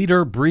says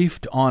leader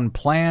briefed on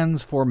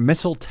plans for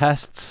missile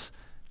tests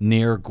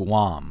near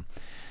Guam.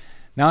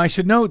 Now, I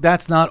should note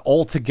that's not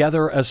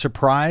altogether a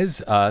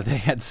surprise. They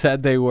had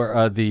said they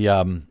were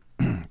the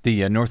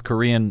North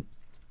Korean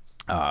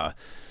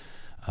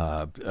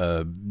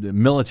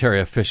military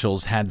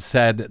officials had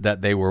said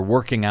that they were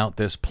working out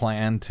this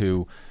plan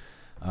to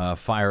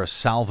fire a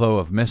salvo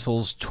of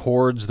missiles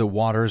towards the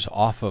waters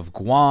off of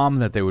Guam,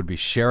 that they would be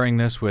sharing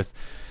this with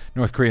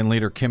North Korean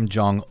leader Kim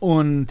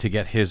Jong-un to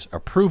get his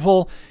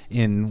approval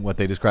in what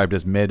they described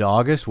as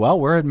mid-August. Well,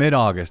 we're at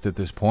mid-August at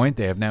this point.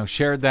 They have now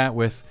shared that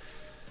with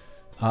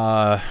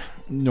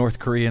North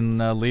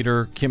Korean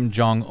leader Kim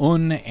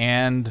Jong-un,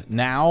 and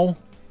now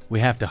we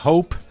have to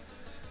hope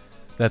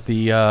that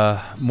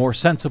the more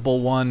sensible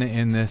one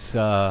in this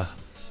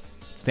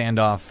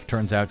standoff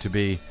turns out to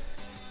be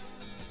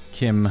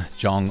Kim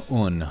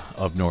Jong-un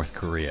of North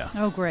Korea.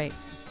 Oh, great.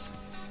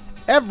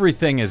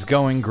 Everything is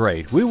going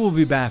great. We will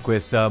be back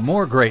with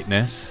more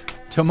greatness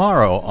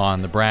tomorrow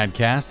on the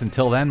BradCast.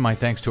 Until then, my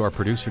thanks to our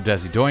producer,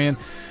 Desi Doyen,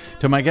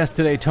 to my guest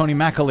today, Tony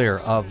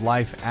McAleer of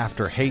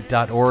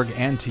lifeafterhate.org,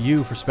 and to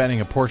you for spending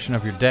a portion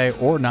of your day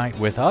or night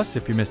with us.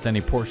 If you missed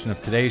any portion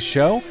of today's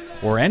show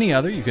or any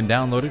other, you can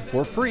download it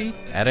for free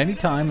at any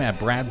time at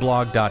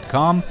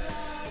bradblog.com.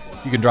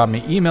 You can drop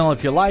me email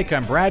if you like.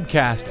 I'm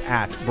BradCast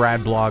at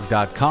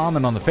bradblog.com.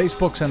 And on the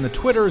Facebooks and the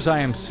Twitters, I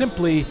am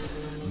simply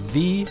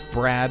The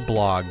Brad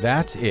Blog.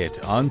 That's it.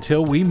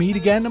 Until we meet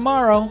again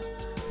tomorrow,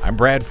 I'm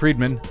Brad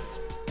Friedman.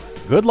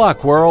 Good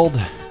luck, world.